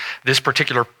 okay? This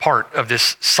particular part of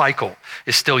this cycle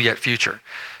is still yet future.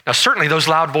 Now, certainly those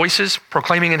loud voices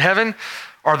proclaiming in heaven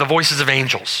are the voices of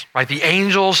angels, right? The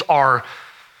angels are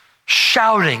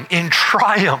shouting in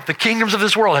triumph. The kingdoms of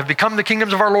this world have become the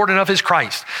kingdoms of our Lord and of his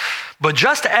Christ. But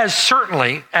just as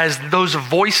certainly as those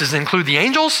voices include the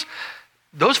angels,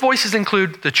 those voices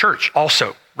include the church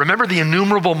also. Remember the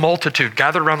innumerable multitude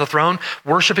gathered around the throne,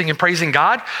 worshiping and praising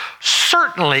God?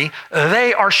 Certainly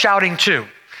they are shouting too.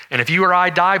 And if you or I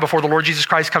die before the Lord Jesus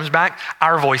Christ comes back,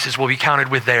 our voices will be counted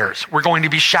with theirs. We're going to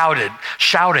be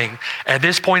shouting at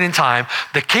this point in time,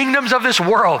 the kingdoms of this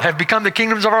world have become the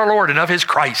kingdoms of our Lord and of his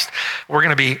Christ. We're going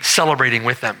to be celebrating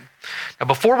with them. Now,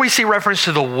 before we see reference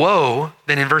to the woe,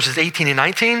 then in verses 18 and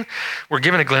 19, we're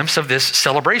given a glimpse of this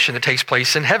celebration that takes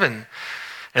place in heaven.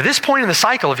 At this point in the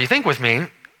cycle, if you think with me,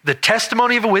 the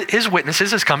testimony of his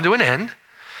witnesses has come to an end.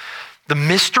 The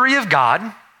mystery of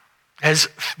God has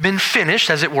been finished,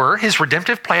 as it were. His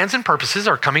redemptive plans and purposes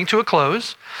are coming to a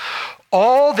close.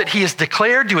 All that he has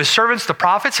declared to his servants, the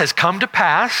prophets, has come to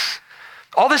pass.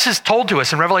 All this is told to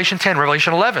us in Revelation 10,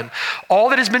 Revelation 11. All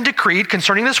that has been decreed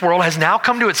concerning this world has now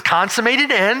come to its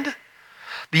consummated end.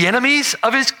 The enemies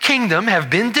of his kingdom have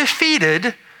been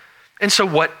defeated. And so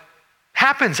what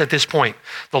happens at this point?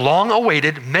 The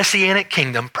long-awaited messianic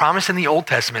kingdom promised in the Old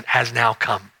Testament has now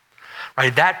come.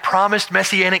 Right? That promised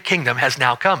messianic kingdom has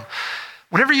now come.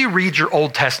 Whenever you read your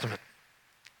Old Testament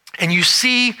and you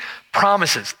see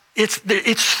promises, it's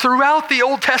throughout the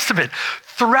Old Testament.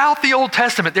 Throughout the Old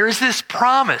Testament, there is this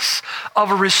promise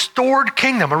of a restored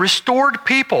kingdom, a restored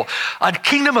people, a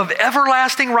kingdom of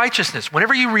everlasting righteousness.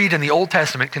 Whenever you read in the Old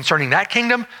Testament concerning that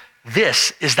kingdom,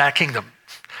 this is that kingdom,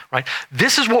 right?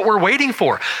 This is what we're waiting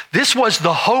for. This was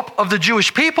the hope of the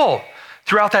Jewish people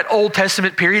throughout that Old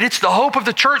Testament period. It's the hope of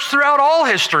the church throughout all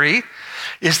history,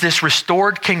 is this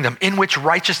restored kingdom in which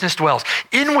righteousness dwells,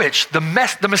 in which the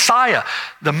Messiah,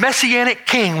 the Messianic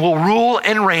King, will rule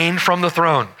and reign from the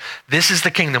throne. This is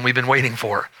the kingdom we've been waiting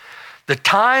for. The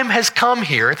time has come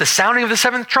here at the sounding of the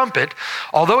seventh trumpet.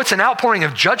 Although it's an outpouring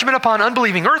of judgment upon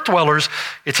unbelieving earth dwellers,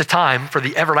 it's a time for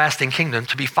the everlasting kingdom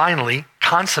to be finally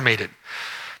consummated.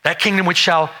 That kingdom which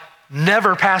shall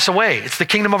never pass away. It's the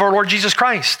kingdom of our Lord Jesus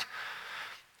Christ.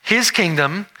 His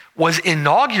kingdom was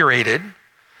inaugurated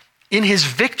in his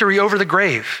victory over the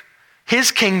grave.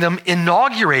 His kingdom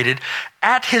inaugurated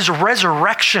at his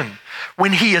resurrection.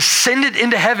 When he ascended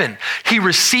into heaven, he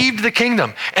received the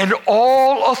kingdom, and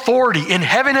all authority in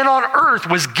heaven and on earth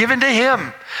was given to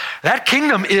him. That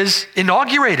kingdom is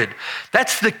inaugurated.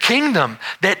 That's the kingdom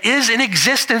that is in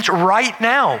existence right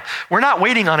now. We're not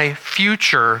waiting on a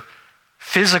future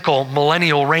physical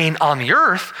millennial reign on the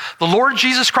earth. The Lord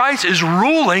Jesus Christ is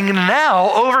ruling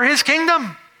now over his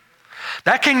kingdom.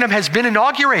 That kingdom has been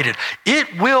inaugurated.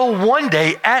 It will one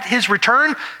day at his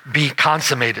return be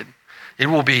consummated. It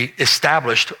will be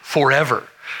established forever.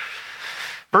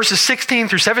 Verses 16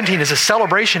 through 17 is a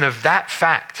celebration of that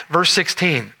fact. Verse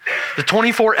 16, the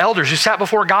 24 elders who sat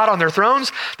before God on their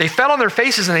thrones, they fell on their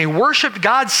faces and they worshiped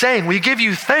God, saying, we give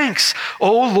you thanks,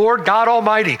 O Lord God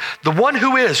Almighty, the one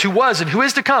who is, who was, and who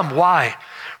is to come. Why?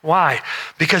 Why?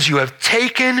 Because you have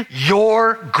taken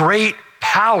your great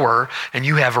power and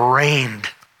you have reigned.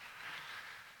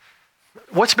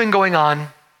 What's been going on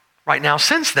right now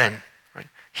since then? Right?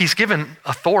 He's given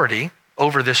authority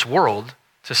over this world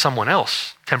to someone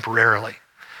else temporarily.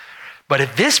 But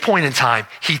at this point in time,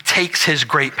 he takes his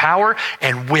great power,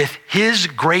 and with his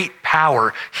great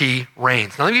power, he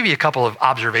reigns. Now, let me give you a couple of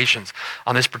observations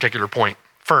on this particular point.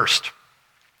 First,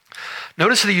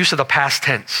 notice the use of the past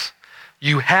tense.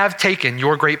 You have taken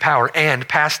your great power, and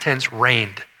past tense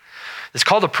reigned. It's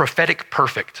called the prophetic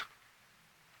perfect.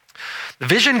 The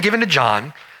vision given to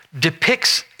John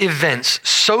depicts events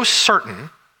so certain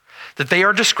that they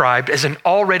are described as an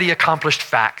already accomplished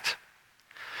fact.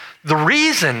 The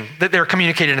reason that they're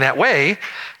communicated in that way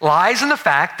lies in the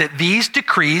fact that these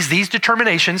decrees, these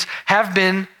determinations have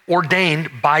been ordained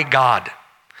by God.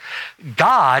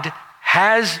 God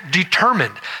has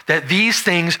determined that these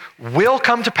things will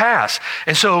come to pass.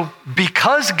 And so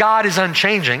because God is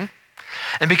unchanging,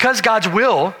 and because God's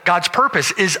will, God's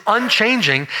purpose is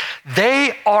unchanging,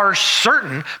 they are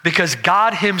certain because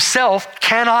God himself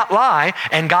cannot lie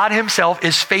and God himself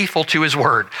is faithful to his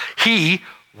word. He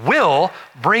will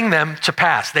bring them to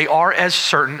pass. They are as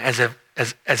certain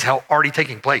as already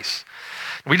taking place.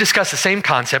 We discussed the same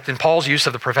concept in Paul's use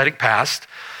of the prophetic past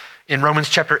in Romans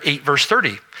chapter 8, verse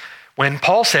 30. When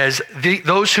Paul says,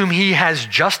 those whom he has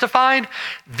justified,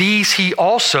 these he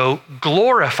also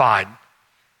glorified.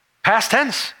 Past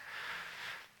tense.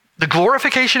 The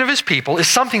glorification of his people is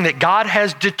something that God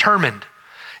has determined.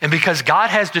 And because God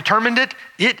has determined it,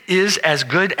 it is as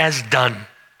good as done.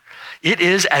 It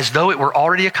is as though it were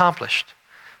already accomplished.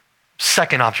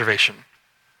 Second observation.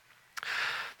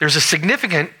 There is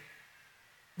significant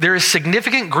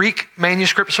Greek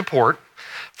manuscript support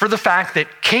for the fact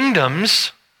that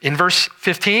kingdoms, in verse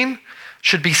 15,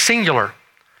 should be singular.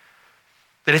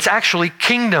 That it's actually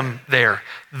kingdom there.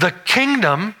 The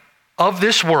kingdom of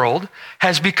this world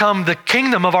has become the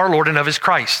kingdom of our Lord and of his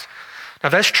Christ. Now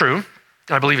if that's true,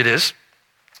 and I believe it is,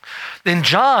 then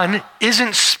John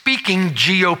isn't speaking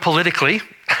geopolitically.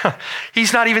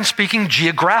 He's not even speaking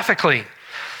geographically.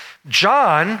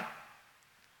 John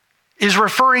is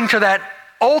referring to that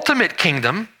ultimate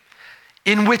kingdom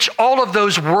in which all of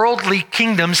those worldly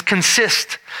kingdoms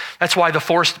consist. That's why the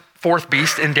fourth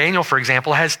beast in Daniel, for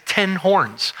example, has 10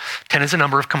 horns. 10 is a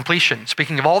number of completion.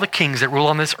 Speaking of all the kings that rule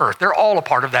on this earth, they're all a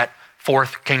part of that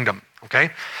fourth kingdom,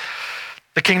 okay?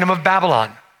 The kingdom of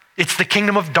Babylon. It's the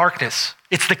kingdom of darkness.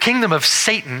 It's the kingdom of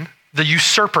Satan, the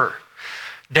usurper.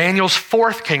 Daniel's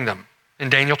fourth kingdom in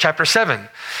Daniel chapter 7.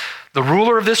 The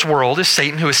ruler of this world is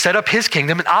Satan, who has set up his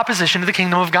kingdom in opposition to the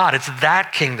kingdom of God. It's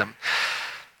that kingdom.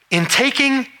 In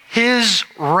taking his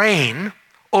reign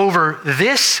over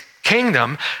this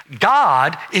kingdom,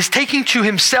 God is taking to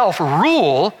himself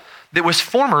rule that was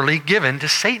formerly given to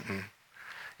Satan.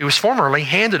 It was formerly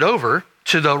handed over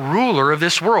to the ruler of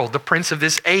this world, the prince of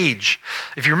this age.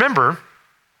 If you remember,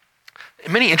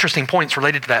 many interesting points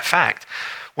related to that fact.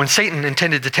 When Satan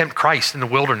intended to tempt Christ in the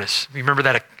wilderness, you remember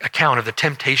that account of the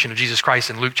temptation of Jesus Christ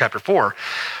in Luke chapter 4.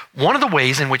 One of the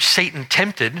ways in which Satan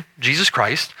tempted Jesus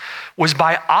Christ was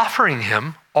by offering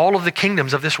him all of the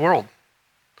kingdoms of this world.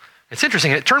 It's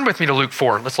interesting. Turn with me to Luke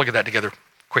 4. Let's look at that together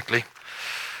quickly.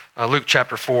 Luke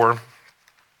chapter 4.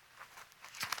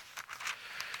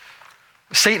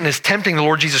 Satan is tempting the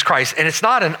Lord Jesus Christ, and it's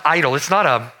not an idol. It's not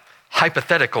a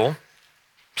hypothetical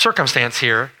circumstance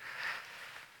here.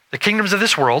 The kingdoms of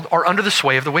this world are under the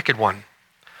sway of the wicked one.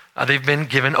 They've been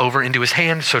given over into his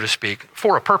hand, so to speak,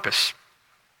 for a purpose.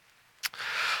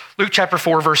 Luke chapter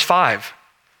 4, verse 5.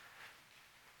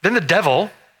 Then the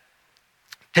devil,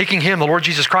 taking him, the Lord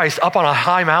Jesus Christ, up on a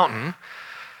high mountain,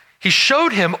 he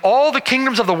showed him all the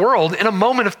kingdoms of the world in a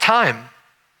moment of time.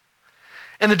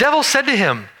 And the devil said to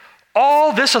him,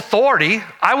 all this authority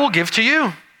I will give to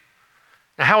you.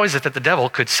 Now, how is it that the devil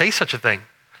could say such a thing?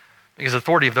 Because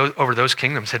authority over those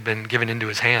kingdoms had been given into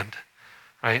his hand,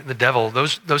 right? The devil,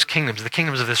 those kingdoms, the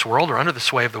kingdoms of this world are under the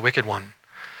sway of the wicked one.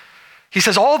 He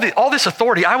says, all this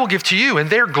authority I will give to you, and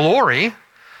their glory,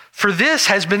 for this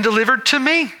has been delivered to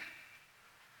me.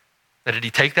 Now, did he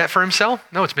take that for himself?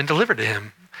 No, it's been delivered to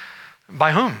him.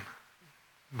 By whom?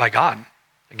 By God.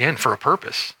 Again, for a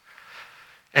purpose.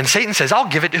 And Satan says, I'll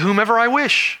give it to whomever I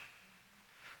wish.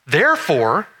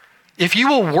 Therefore, if you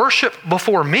will worship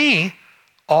before me,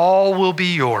 all will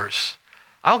be yours.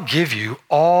 I'll give you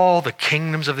all the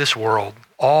kingdoms of this world.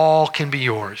 All can be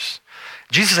yours.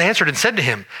 Jesus answered and said to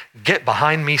him, get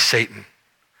behind me, Satan.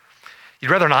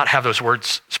 You'd rather not have those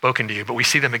words spoken to you, but we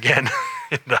see them again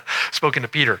spoken to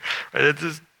Peter.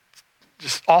 It's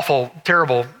just awful,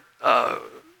 terrible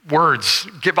words.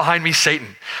 Get behind me,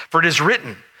 Satan. For it is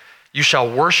written, you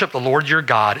shall worship the Lord your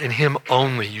God, and him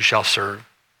only you shall serve.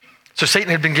 So Satan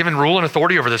had been given rule and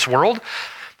authority over this world.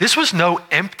 This was no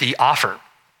empty offer.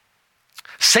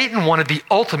 Satan wanted the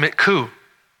ultimate coup.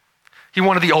 He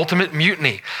wanted the ultimate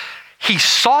mutiny. He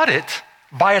sought it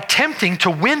by attempting to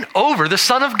win over the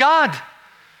Son of God.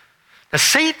 Now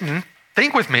Satan,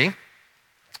 think with me,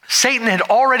 Satan had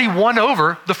already won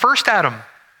over the first Adam.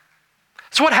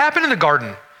 So what happened in the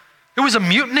garden? It was a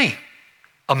mutiny.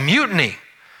 A mutiny.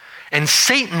 And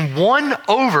Satan won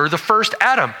over the first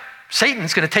Adam.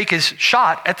 Satan's going to take his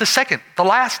shot at the second, the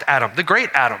last Adam, the great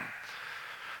Adam.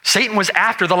 Satan was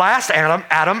after the last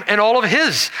Adam and all of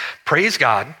his. Praise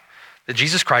God that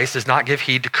Jesus Christ does not give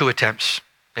heed to coup attempts.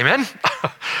 Amen?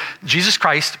 Jesus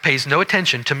Christ pays no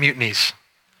attention to mutinies.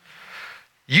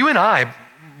 You and I,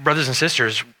 brothers and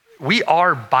sisters, we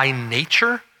are by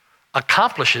nature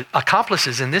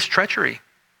accomplices in this treachery.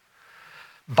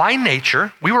 By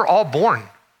nature, we were all born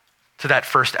to that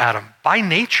first Adam. By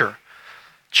nature,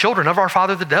 children of our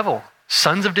father the devil,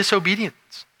 sons of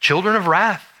disobedience, children of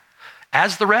wrath,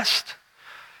 as the rest.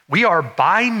 We are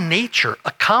by nature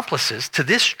accomplices to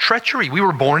this treachery. We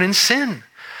were born in sin.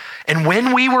 And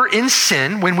when we were in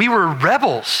sin, when we were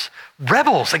rebels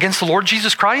against the Lord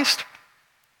Jesus Christ,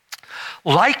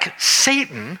 like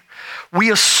Satan,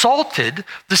 we assaulted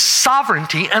the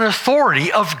sovereignty and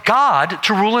authority of God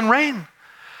to rule and reign.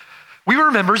 We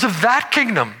were members of that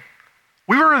kingdom.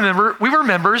 We were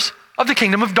members of the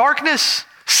kingdom of darkness,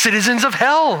 citizens of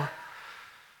hell.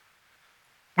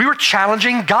 We were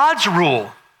challenging God's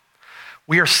rule.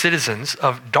 We are citizens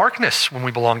of darkness when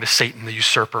we belong to Satan, the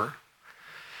usurper.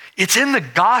 It's in the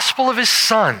gospel of his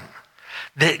Son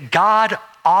that God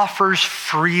offers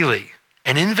freely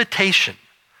an invitation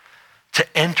to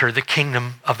enter the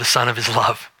kingdom of the Son of his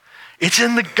love. It's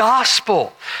in the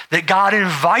gospel that God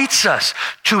invites us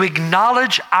to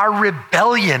acknowledge our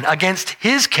rebellion against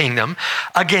his kingdom,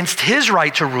 against his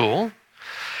right to rule,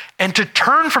 and to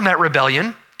turn from that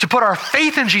rebellion, to put our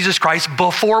faith in Jesus Christ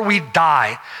before we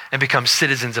die and become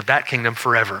citizens of that kingdom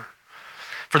forever.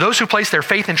 For those who place their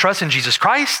faith and trust in Jesus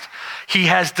Christ, he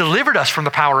has delivered us from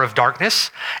the power of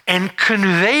darkness and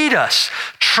conveyed us,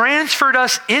 transferred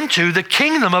us into the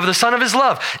kingdom of the Son of his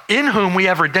love, in whom we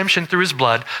have redemption through his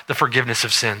blood, the forgiveness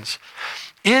of sins.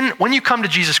 When you come to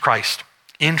Jesus Christ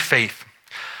in faith,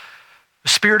 the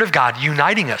Spirit of God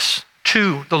uniting us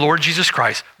to the Lord Jesus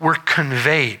Christ, we're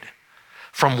conveyed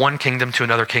from one kingdom to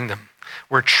another kingdom.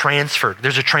 We're transferred.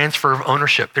 There's a transfer of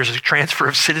ownership. There's a transfer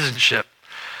of citizenship.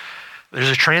 There's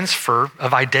a transfer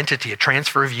of identity, a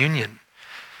transfer of union.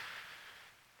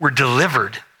 We're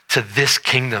delivered to this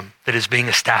kingdom that is being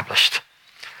established.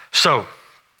 So,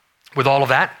 with all of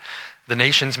that, the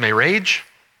nations may rage.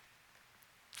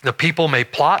 The people may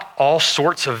plot all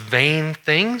sorts of vain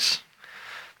things.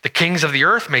 The kings of the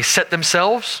earth may set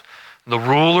themselves. The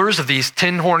rulers of these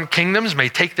tin-horn kingdoms may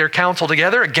take their counsel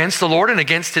together against the Lord and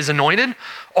against his anointed,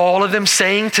 all of them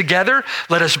saying together,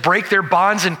 let us break their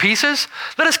bonds in pieces.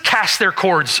 Let us cast their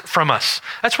cords from us.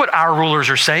 That's what our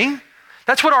rulers are saying.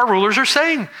 That's what our rulers are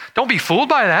saying. Don't be fooled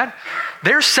by that.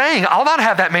 They're saying, I'll not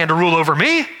have that man to rule over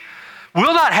me.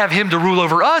 We'll not have him to rule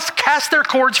over us. Cast their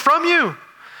cords from you.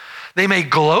 They may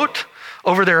gloat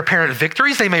over their apparent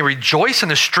victories. They may rejoice in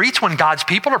the streets when God's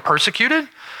people are persecuted.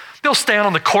 They'll stand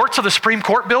on the courts of the Supreme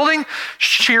Court building,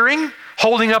 cheering,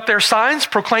 holding up their signs,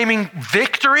 proclaiming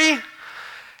victory,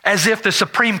 as if the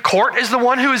Supreme Court is the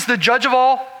one who is the judge of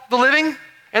all the living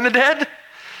and the dead.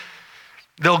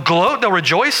 They'll gloat, they'll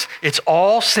rejoice. It's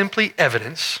all simply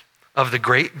evidence of the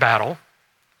great battle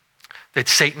that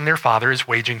Satan, their father, is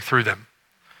waging through them,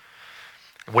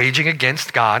 waging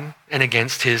against God and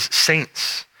against his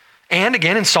saints. And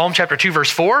again, in Psalm chapter 2, verse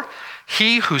 4,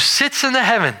 he who sits in the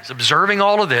heavens, observing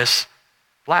all of this,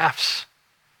 laughs.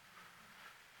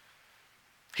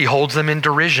 He holds them in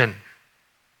derision.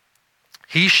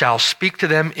 He shall speak to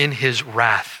them in his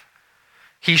wrath.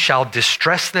 He shall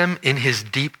distress them in his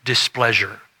deep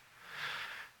displeasure.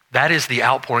 That is the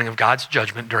outpouring of God's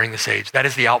judgment during this age. That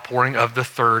is the outpouring of the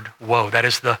third woe. That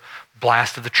is the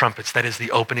blast of the trumpets. That is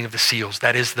the opening of the seals.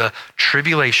 That is the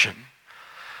tribulation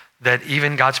that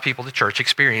even God's people, the church,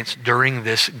 experience during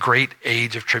this great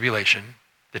age of tribulation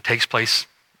that takes place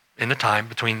in the time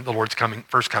between the Lord's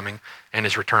first coming and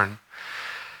his return.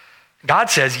 God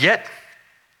says, yet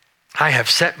I have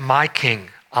set my king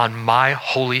on my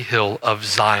holy hill of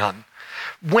Zion.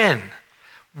 When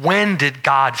did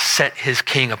God set his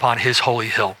king upon his holy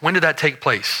hill? When did that take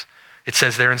place? It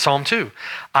says there in Psalm 2,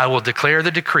 I will declare the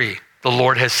decree. The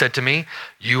Lord has said to me,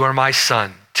 you are my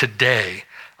son. Today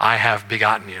I have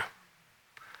begotten you.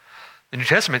 The New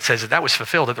Testament says that was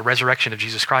fulfilled at the resurrection of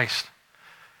Jesus Christ.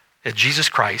 That Jesus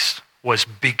Christ was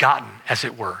begotten, as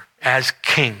it were, as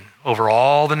king over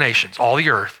all the nations, all the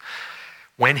earth,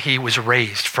 when he was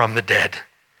raised from the dead.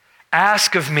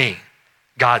 Ask of me,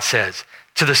 God says,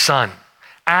 to the Son.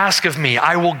 Ask of me,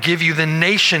 I will give you the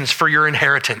nations for your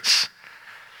inheritance.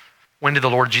 When did the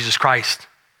Lord Jesus Christ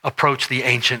approach the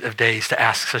Ancient of Days to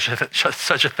ask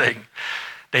such a thing?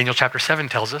 Daniel chapter 7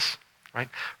 tells us, right?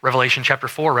 Revelation chapter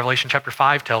 4, Revelation chapter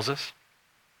 5 tells us.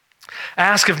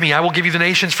 Ask of me, I will give you the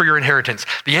nations for your inheritance,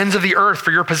 the ends of the earth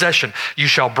for your possession. You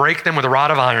shall break them with a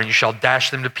rod of iron. You shall dash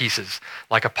them to pieces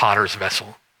like a potter's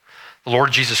vessel. The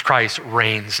Lord Jesus Christ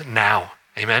reigns now.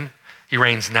 Amen? He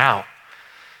reigns now.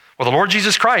 Well, the Lord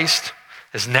Jesus Christ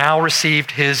has now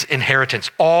received his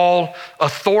inheritance. All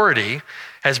authority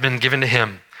has been given to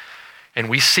him. And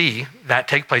we see that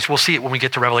take place. We'll see it when we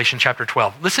get to Revelation chapter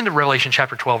 12. Listen to Revelation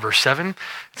chapter 12, verse 7, and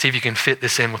see if you can fit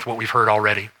this in with what we've heard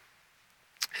already.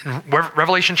 In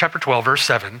Revelation chapter 12, verse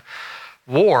 7,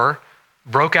 war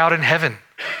broke out in heaven.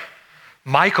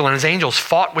 Michael and his angels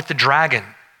fought with the dragon.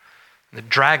 The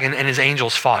dragon and his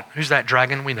angels fought. Who's that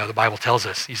dragon? We know the Bible tells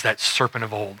us. He's that serpent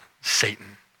of old,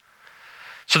 Satan.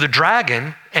 So the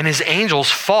dragon and his angels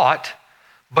fought,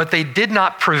 but they did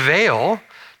not prevail,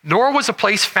 nor was a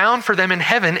place found for them in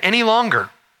heaven any longer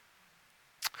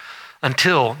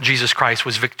until Jesus Christ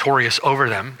was victorious over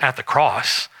them at the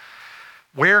cross.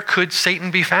 Where could Satan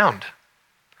be found?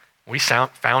 We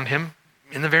found him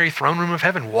in the very throne room of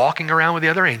heaven, walking around with the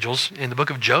other angels in the book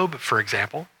of Job, for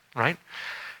example, right?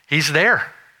 He's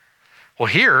there. Well,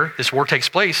 here, this war takes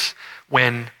place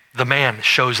when the man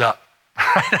shows up.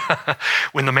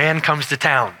 When the man comes to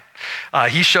town,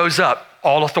 he shows up.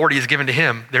 All authority is given to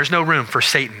him. There's no room for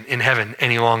Satan in heaven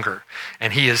any longer,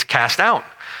 and he is cast out.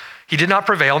 He did not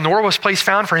prevail, nor was place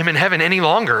found for him in heaven any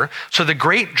longer. So the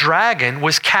great dragon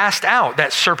was cast out,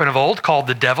 that serpent of old called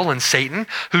the devil and Satan,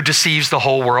 who deceives the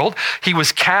whole world. He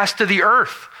was cast to the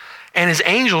earth, and his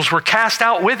angels were cast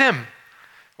out with him.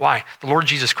 Why? The Lord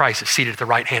Jesus Christ is seated at the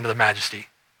right hand of the majesty.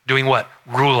 Doing what?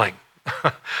 Ruling.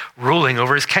 Ruling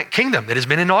over his kingdom that has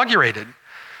been inaugurated.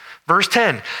 Verse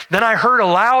 10, then I heard a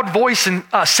loud voice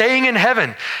saying in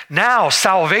heaven, now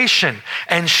salvation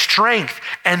and strength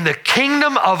and the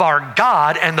kingdom of our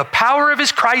God and the power of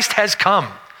his Christ has come.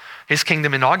 His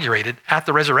kingdom inaugurated at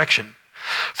the resurrection.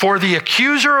 For the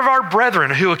accuser of our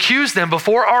brethren who accused them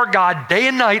before our God day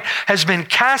and night has been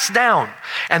cast down,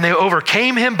 and they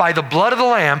overcame him by the blood of the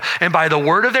Lamb and by the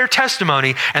word of their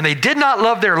testimony, and they did not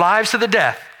love their lives to the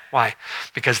death. Why?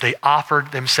 Because they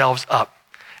offered themselves up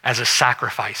as a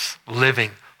sacrifice, living,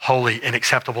 holy, and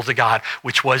acceptable to God,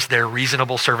 which was their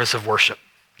reasonable service of worship.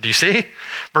 Do you see?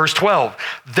 Verse 12,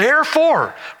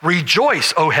 therefore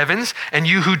rejoice, O heavens, and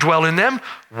you who dwell in them.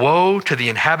 Woe to the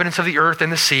inhabitants of the earth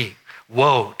and the sea.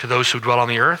 Woe to those who dwell on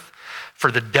the earth,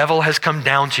 for the devil has come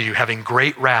down to you having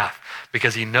great wrath,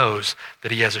 because he knows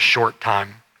that he has a short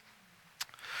time.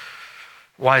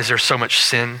 Why is there so much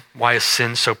sin? Why is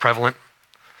sin so prevalent?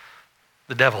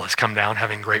 The devil has come down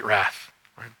having great wrath.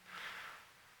 Right?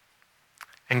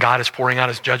 And God is pouring out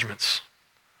his judgments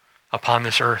upon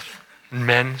this earth.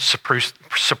 Men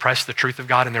suppress the truth of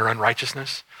God in their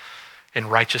unrighteousness. In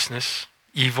righteousness,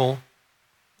 evil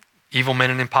men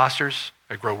and imposters,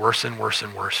 they grow worse and worse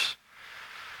and worse.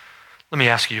 Let me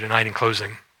ask you tonight in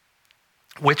closing,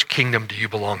 which kingdom do you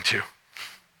belong to?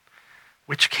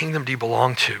 Which kingdom do you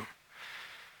belong to?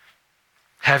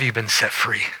 Have you been set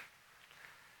free?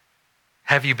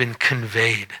 Have you been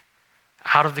conveyed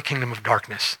out of the kingdom of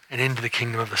darkness and into the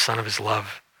kingdom of the Son of his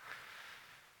love?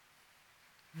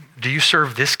 Do you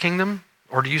serve this kingdom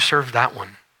or do you serve that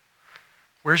one?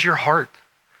 Where's your heart?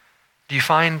 Do you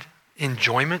find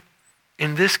enjoyment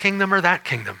in this kingdom or that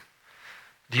kingdom?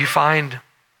 Do you find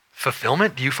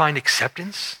fulfillment? Do you find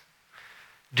acceptance?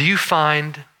 Do you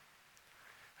find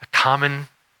a common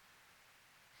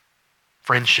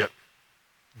friendship?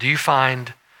 Do you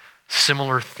find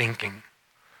similar thinking?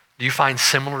 Do you find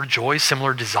similar joys,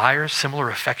 similar desires, similar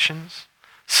affections,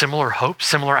 similar hopes,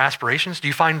 similar aspirations? Do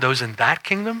you find those in that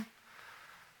kingdom?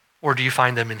 Or do you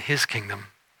find them in his kingdom?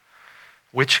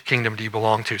 Which kingdom do you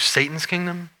belong to? Satan's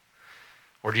kingdom?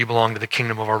 Or do you belong to the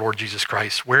kingdom of our Lord Jesus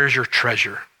Christ? Where is your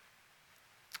treasure?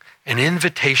 An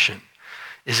invitation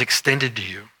is extended to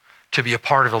you to be a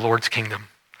part of the Lord's kingdom.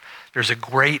 There's a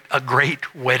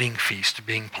great wedding feast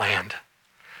being planned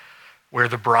where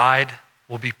the bride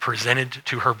will be presented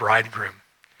to her bridegroom.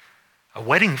 A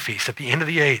wedding feast at the end of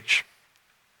the age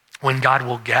when God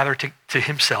will gather to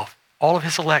himself all of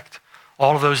his elect,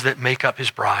 all of those that make up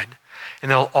his bride, and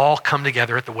they'll all come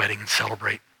together at the wedding and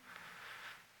celebrate.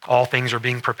 All things are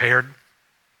being prepared.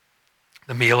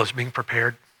 The meal is being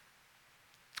prepared.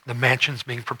 The mansion's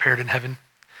being prepared in heaven.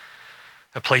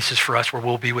 The places for us where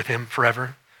we'll be with him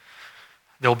forever.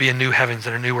 There'll be a new heavens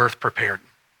and a new earth prepared,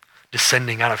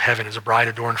 descending out of heaven as a bride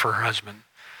adorned for her husband.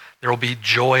 There will be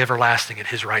joy everlasting at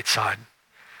his right side.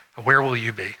 Where will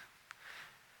you be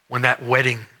when that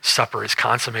wedding supper is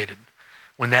consummated?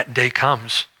 When that day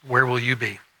comes, where will you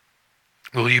be?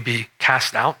 Will you be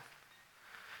cast out?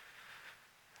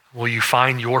 Will you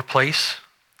find your place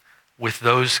with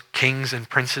those kings and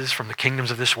princes from the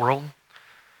kingdoms of this world,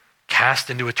 cast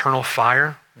into eternal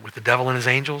fire with the devil and his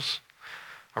angels?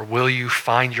 Or will you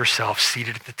find yourself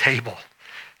seated at the table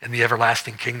in the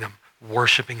everlasting kingdom,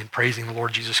 worshiping and praising the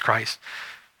Lord Jesus Christ?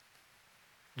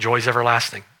 Joy's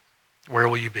everlasting. Where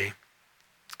will you be?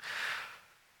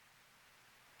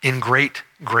 In great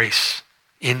grace,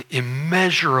 in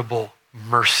immeasurable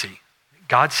mercy,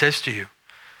 God says to you,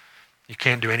 you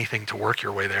can't do anything to work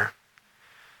your way there.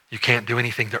 You can't do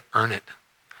anything to earn it.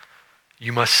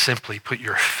 You must simply put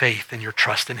your faith and your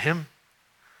trust in him.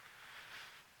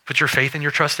 Put your faith and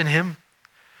your trust in him.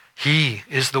 He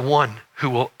is the one who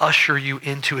will usher you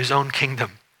into his own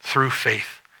kingdom through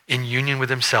faith, in union with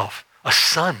himself, a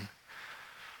son.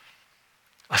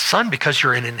 A son because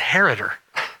you're an inheritor.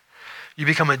 You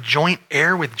become a joint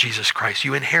heir with Jesus Christ.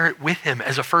 You inherit with him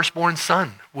as a firstborn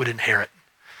son would inherit.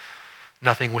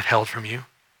 Nothing withheld from you.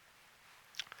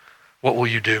 What will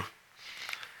you do?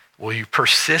 Will you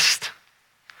persist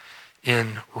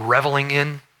in reveling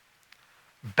in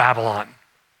Babylon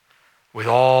with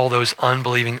all those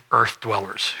unbelieving earth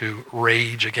dwellers who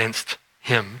rage against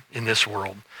him in this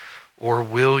world? Or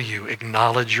will you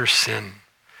acknowledge your sin?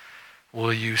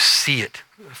 Will you see it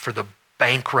for the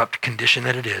bankrupt condition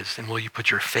that it is? And will you put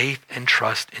your faith and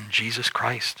trust in Jesus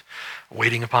Christ,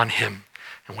 waiting upon him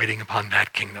and waiting upon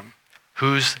that kingdom?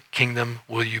 Whose kingdom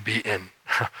will you be in?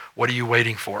 What are you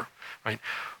waiting for? Right?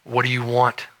 What do you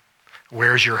want?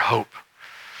 Where's your hope?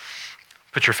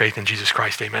 Put your faith in Jesus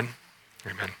Christ. Amen.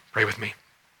 Amen. Pray with me.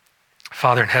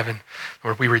 Father in heaven,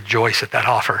 Lord, we rejoice at that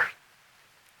offer.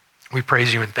 We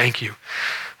praise you and thank you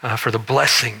for the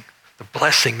blessing,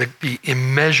 the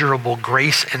immeasurable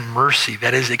grace and mercy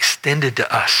that is extended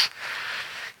to us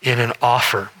in an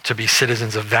offer to be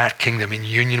citizens of that kingdom in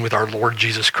union with our Lord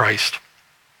Jesus Christ.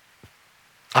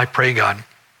 I pray, God,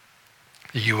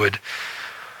 that you would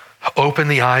open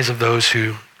the eyes of those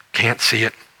who can't see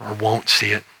it or won't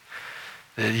see it,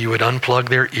 that you would unplug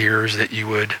their ears, that you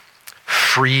would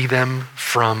free them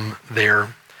from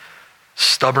their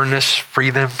stubbornness, free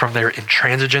them from their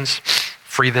intransigence,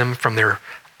 free them from their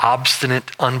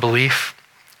obstinate unbelief.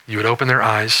 You would open their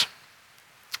eyes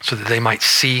so that they might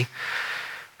see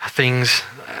things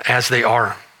as they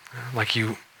are, like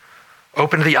you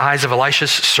opened the eyes of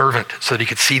Elisha's servant so that he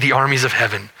could see the armies of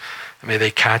heaven. And may they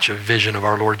catch a vision of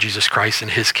our Lord Jesus Christ and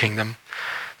his kingdom,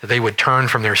 that they would turn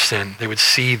from their sin. They would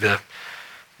see the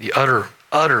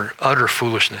utter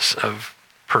foolishness of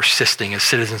persisting as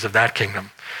citizens of that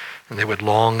kingdom. And they would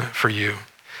long for you,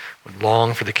 would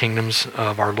long for the kingdoms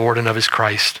of our Lord and of his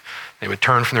Christ. They would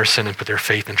turn from their sin and put their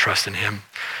faith and trust in him.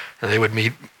 And they would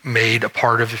be made a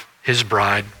part of his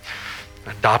bride,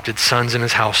 adopted sons in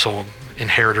his household,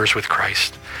 inheritors with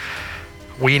Christ.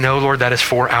 We know, Lord, that is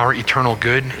for our eternal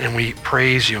good, and we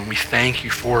praise you and we thank you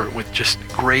for it with just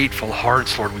grateful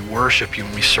hearts. Lord, we worship you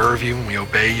and we serve you and we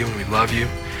obey you and we love you.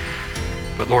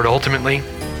 But Lord, ultimately,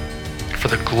 for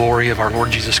the glory of our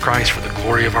Lord Jesus Christ, for the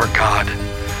glory of our God,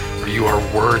 for you are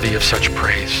worthy of such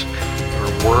praise. You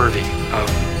are worthy of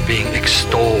being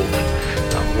extolled,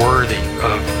 worthy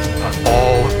of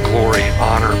all glory,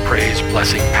 honor, praise,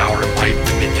 blessing, power, and might, and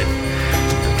dominion.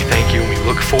 And we thank you and we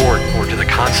look forward, Lord, to the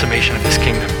consummation of this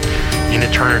kingdom in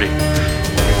eternity.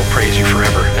 We will praise you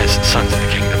forever as sons of the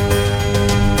kingdom.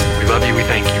 We love you, we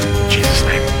thank you. In Jesus'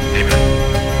 name, amen.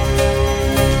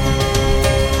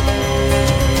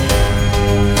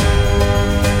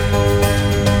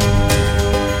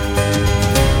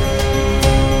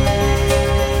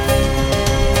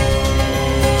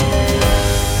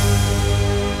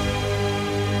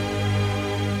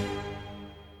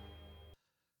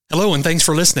 Hello, and thanks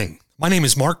for listening. My name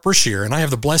is Mark Brashear, and I have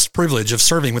the blessed privilege of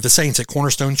serving with the saints at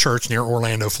Cornerstone Church near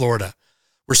Orlando, Florida.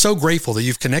 We're so grateful that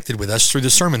you've connected with us through the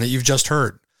sermon that you've just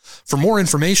heard. For more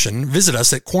information, visit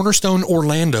us at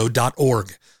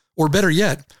cornerstoneorlando.org. Or better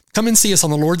yet, come and see us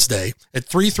on the Lord's Day at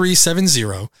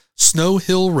 3370 Snow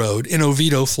Hill Road in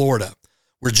Oviedo, Florida.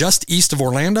 We're just east of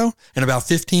Orlando and about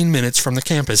 15 minutes from the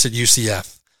campus at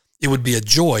UCF. It would be a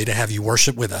joy to have you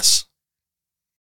worship with us.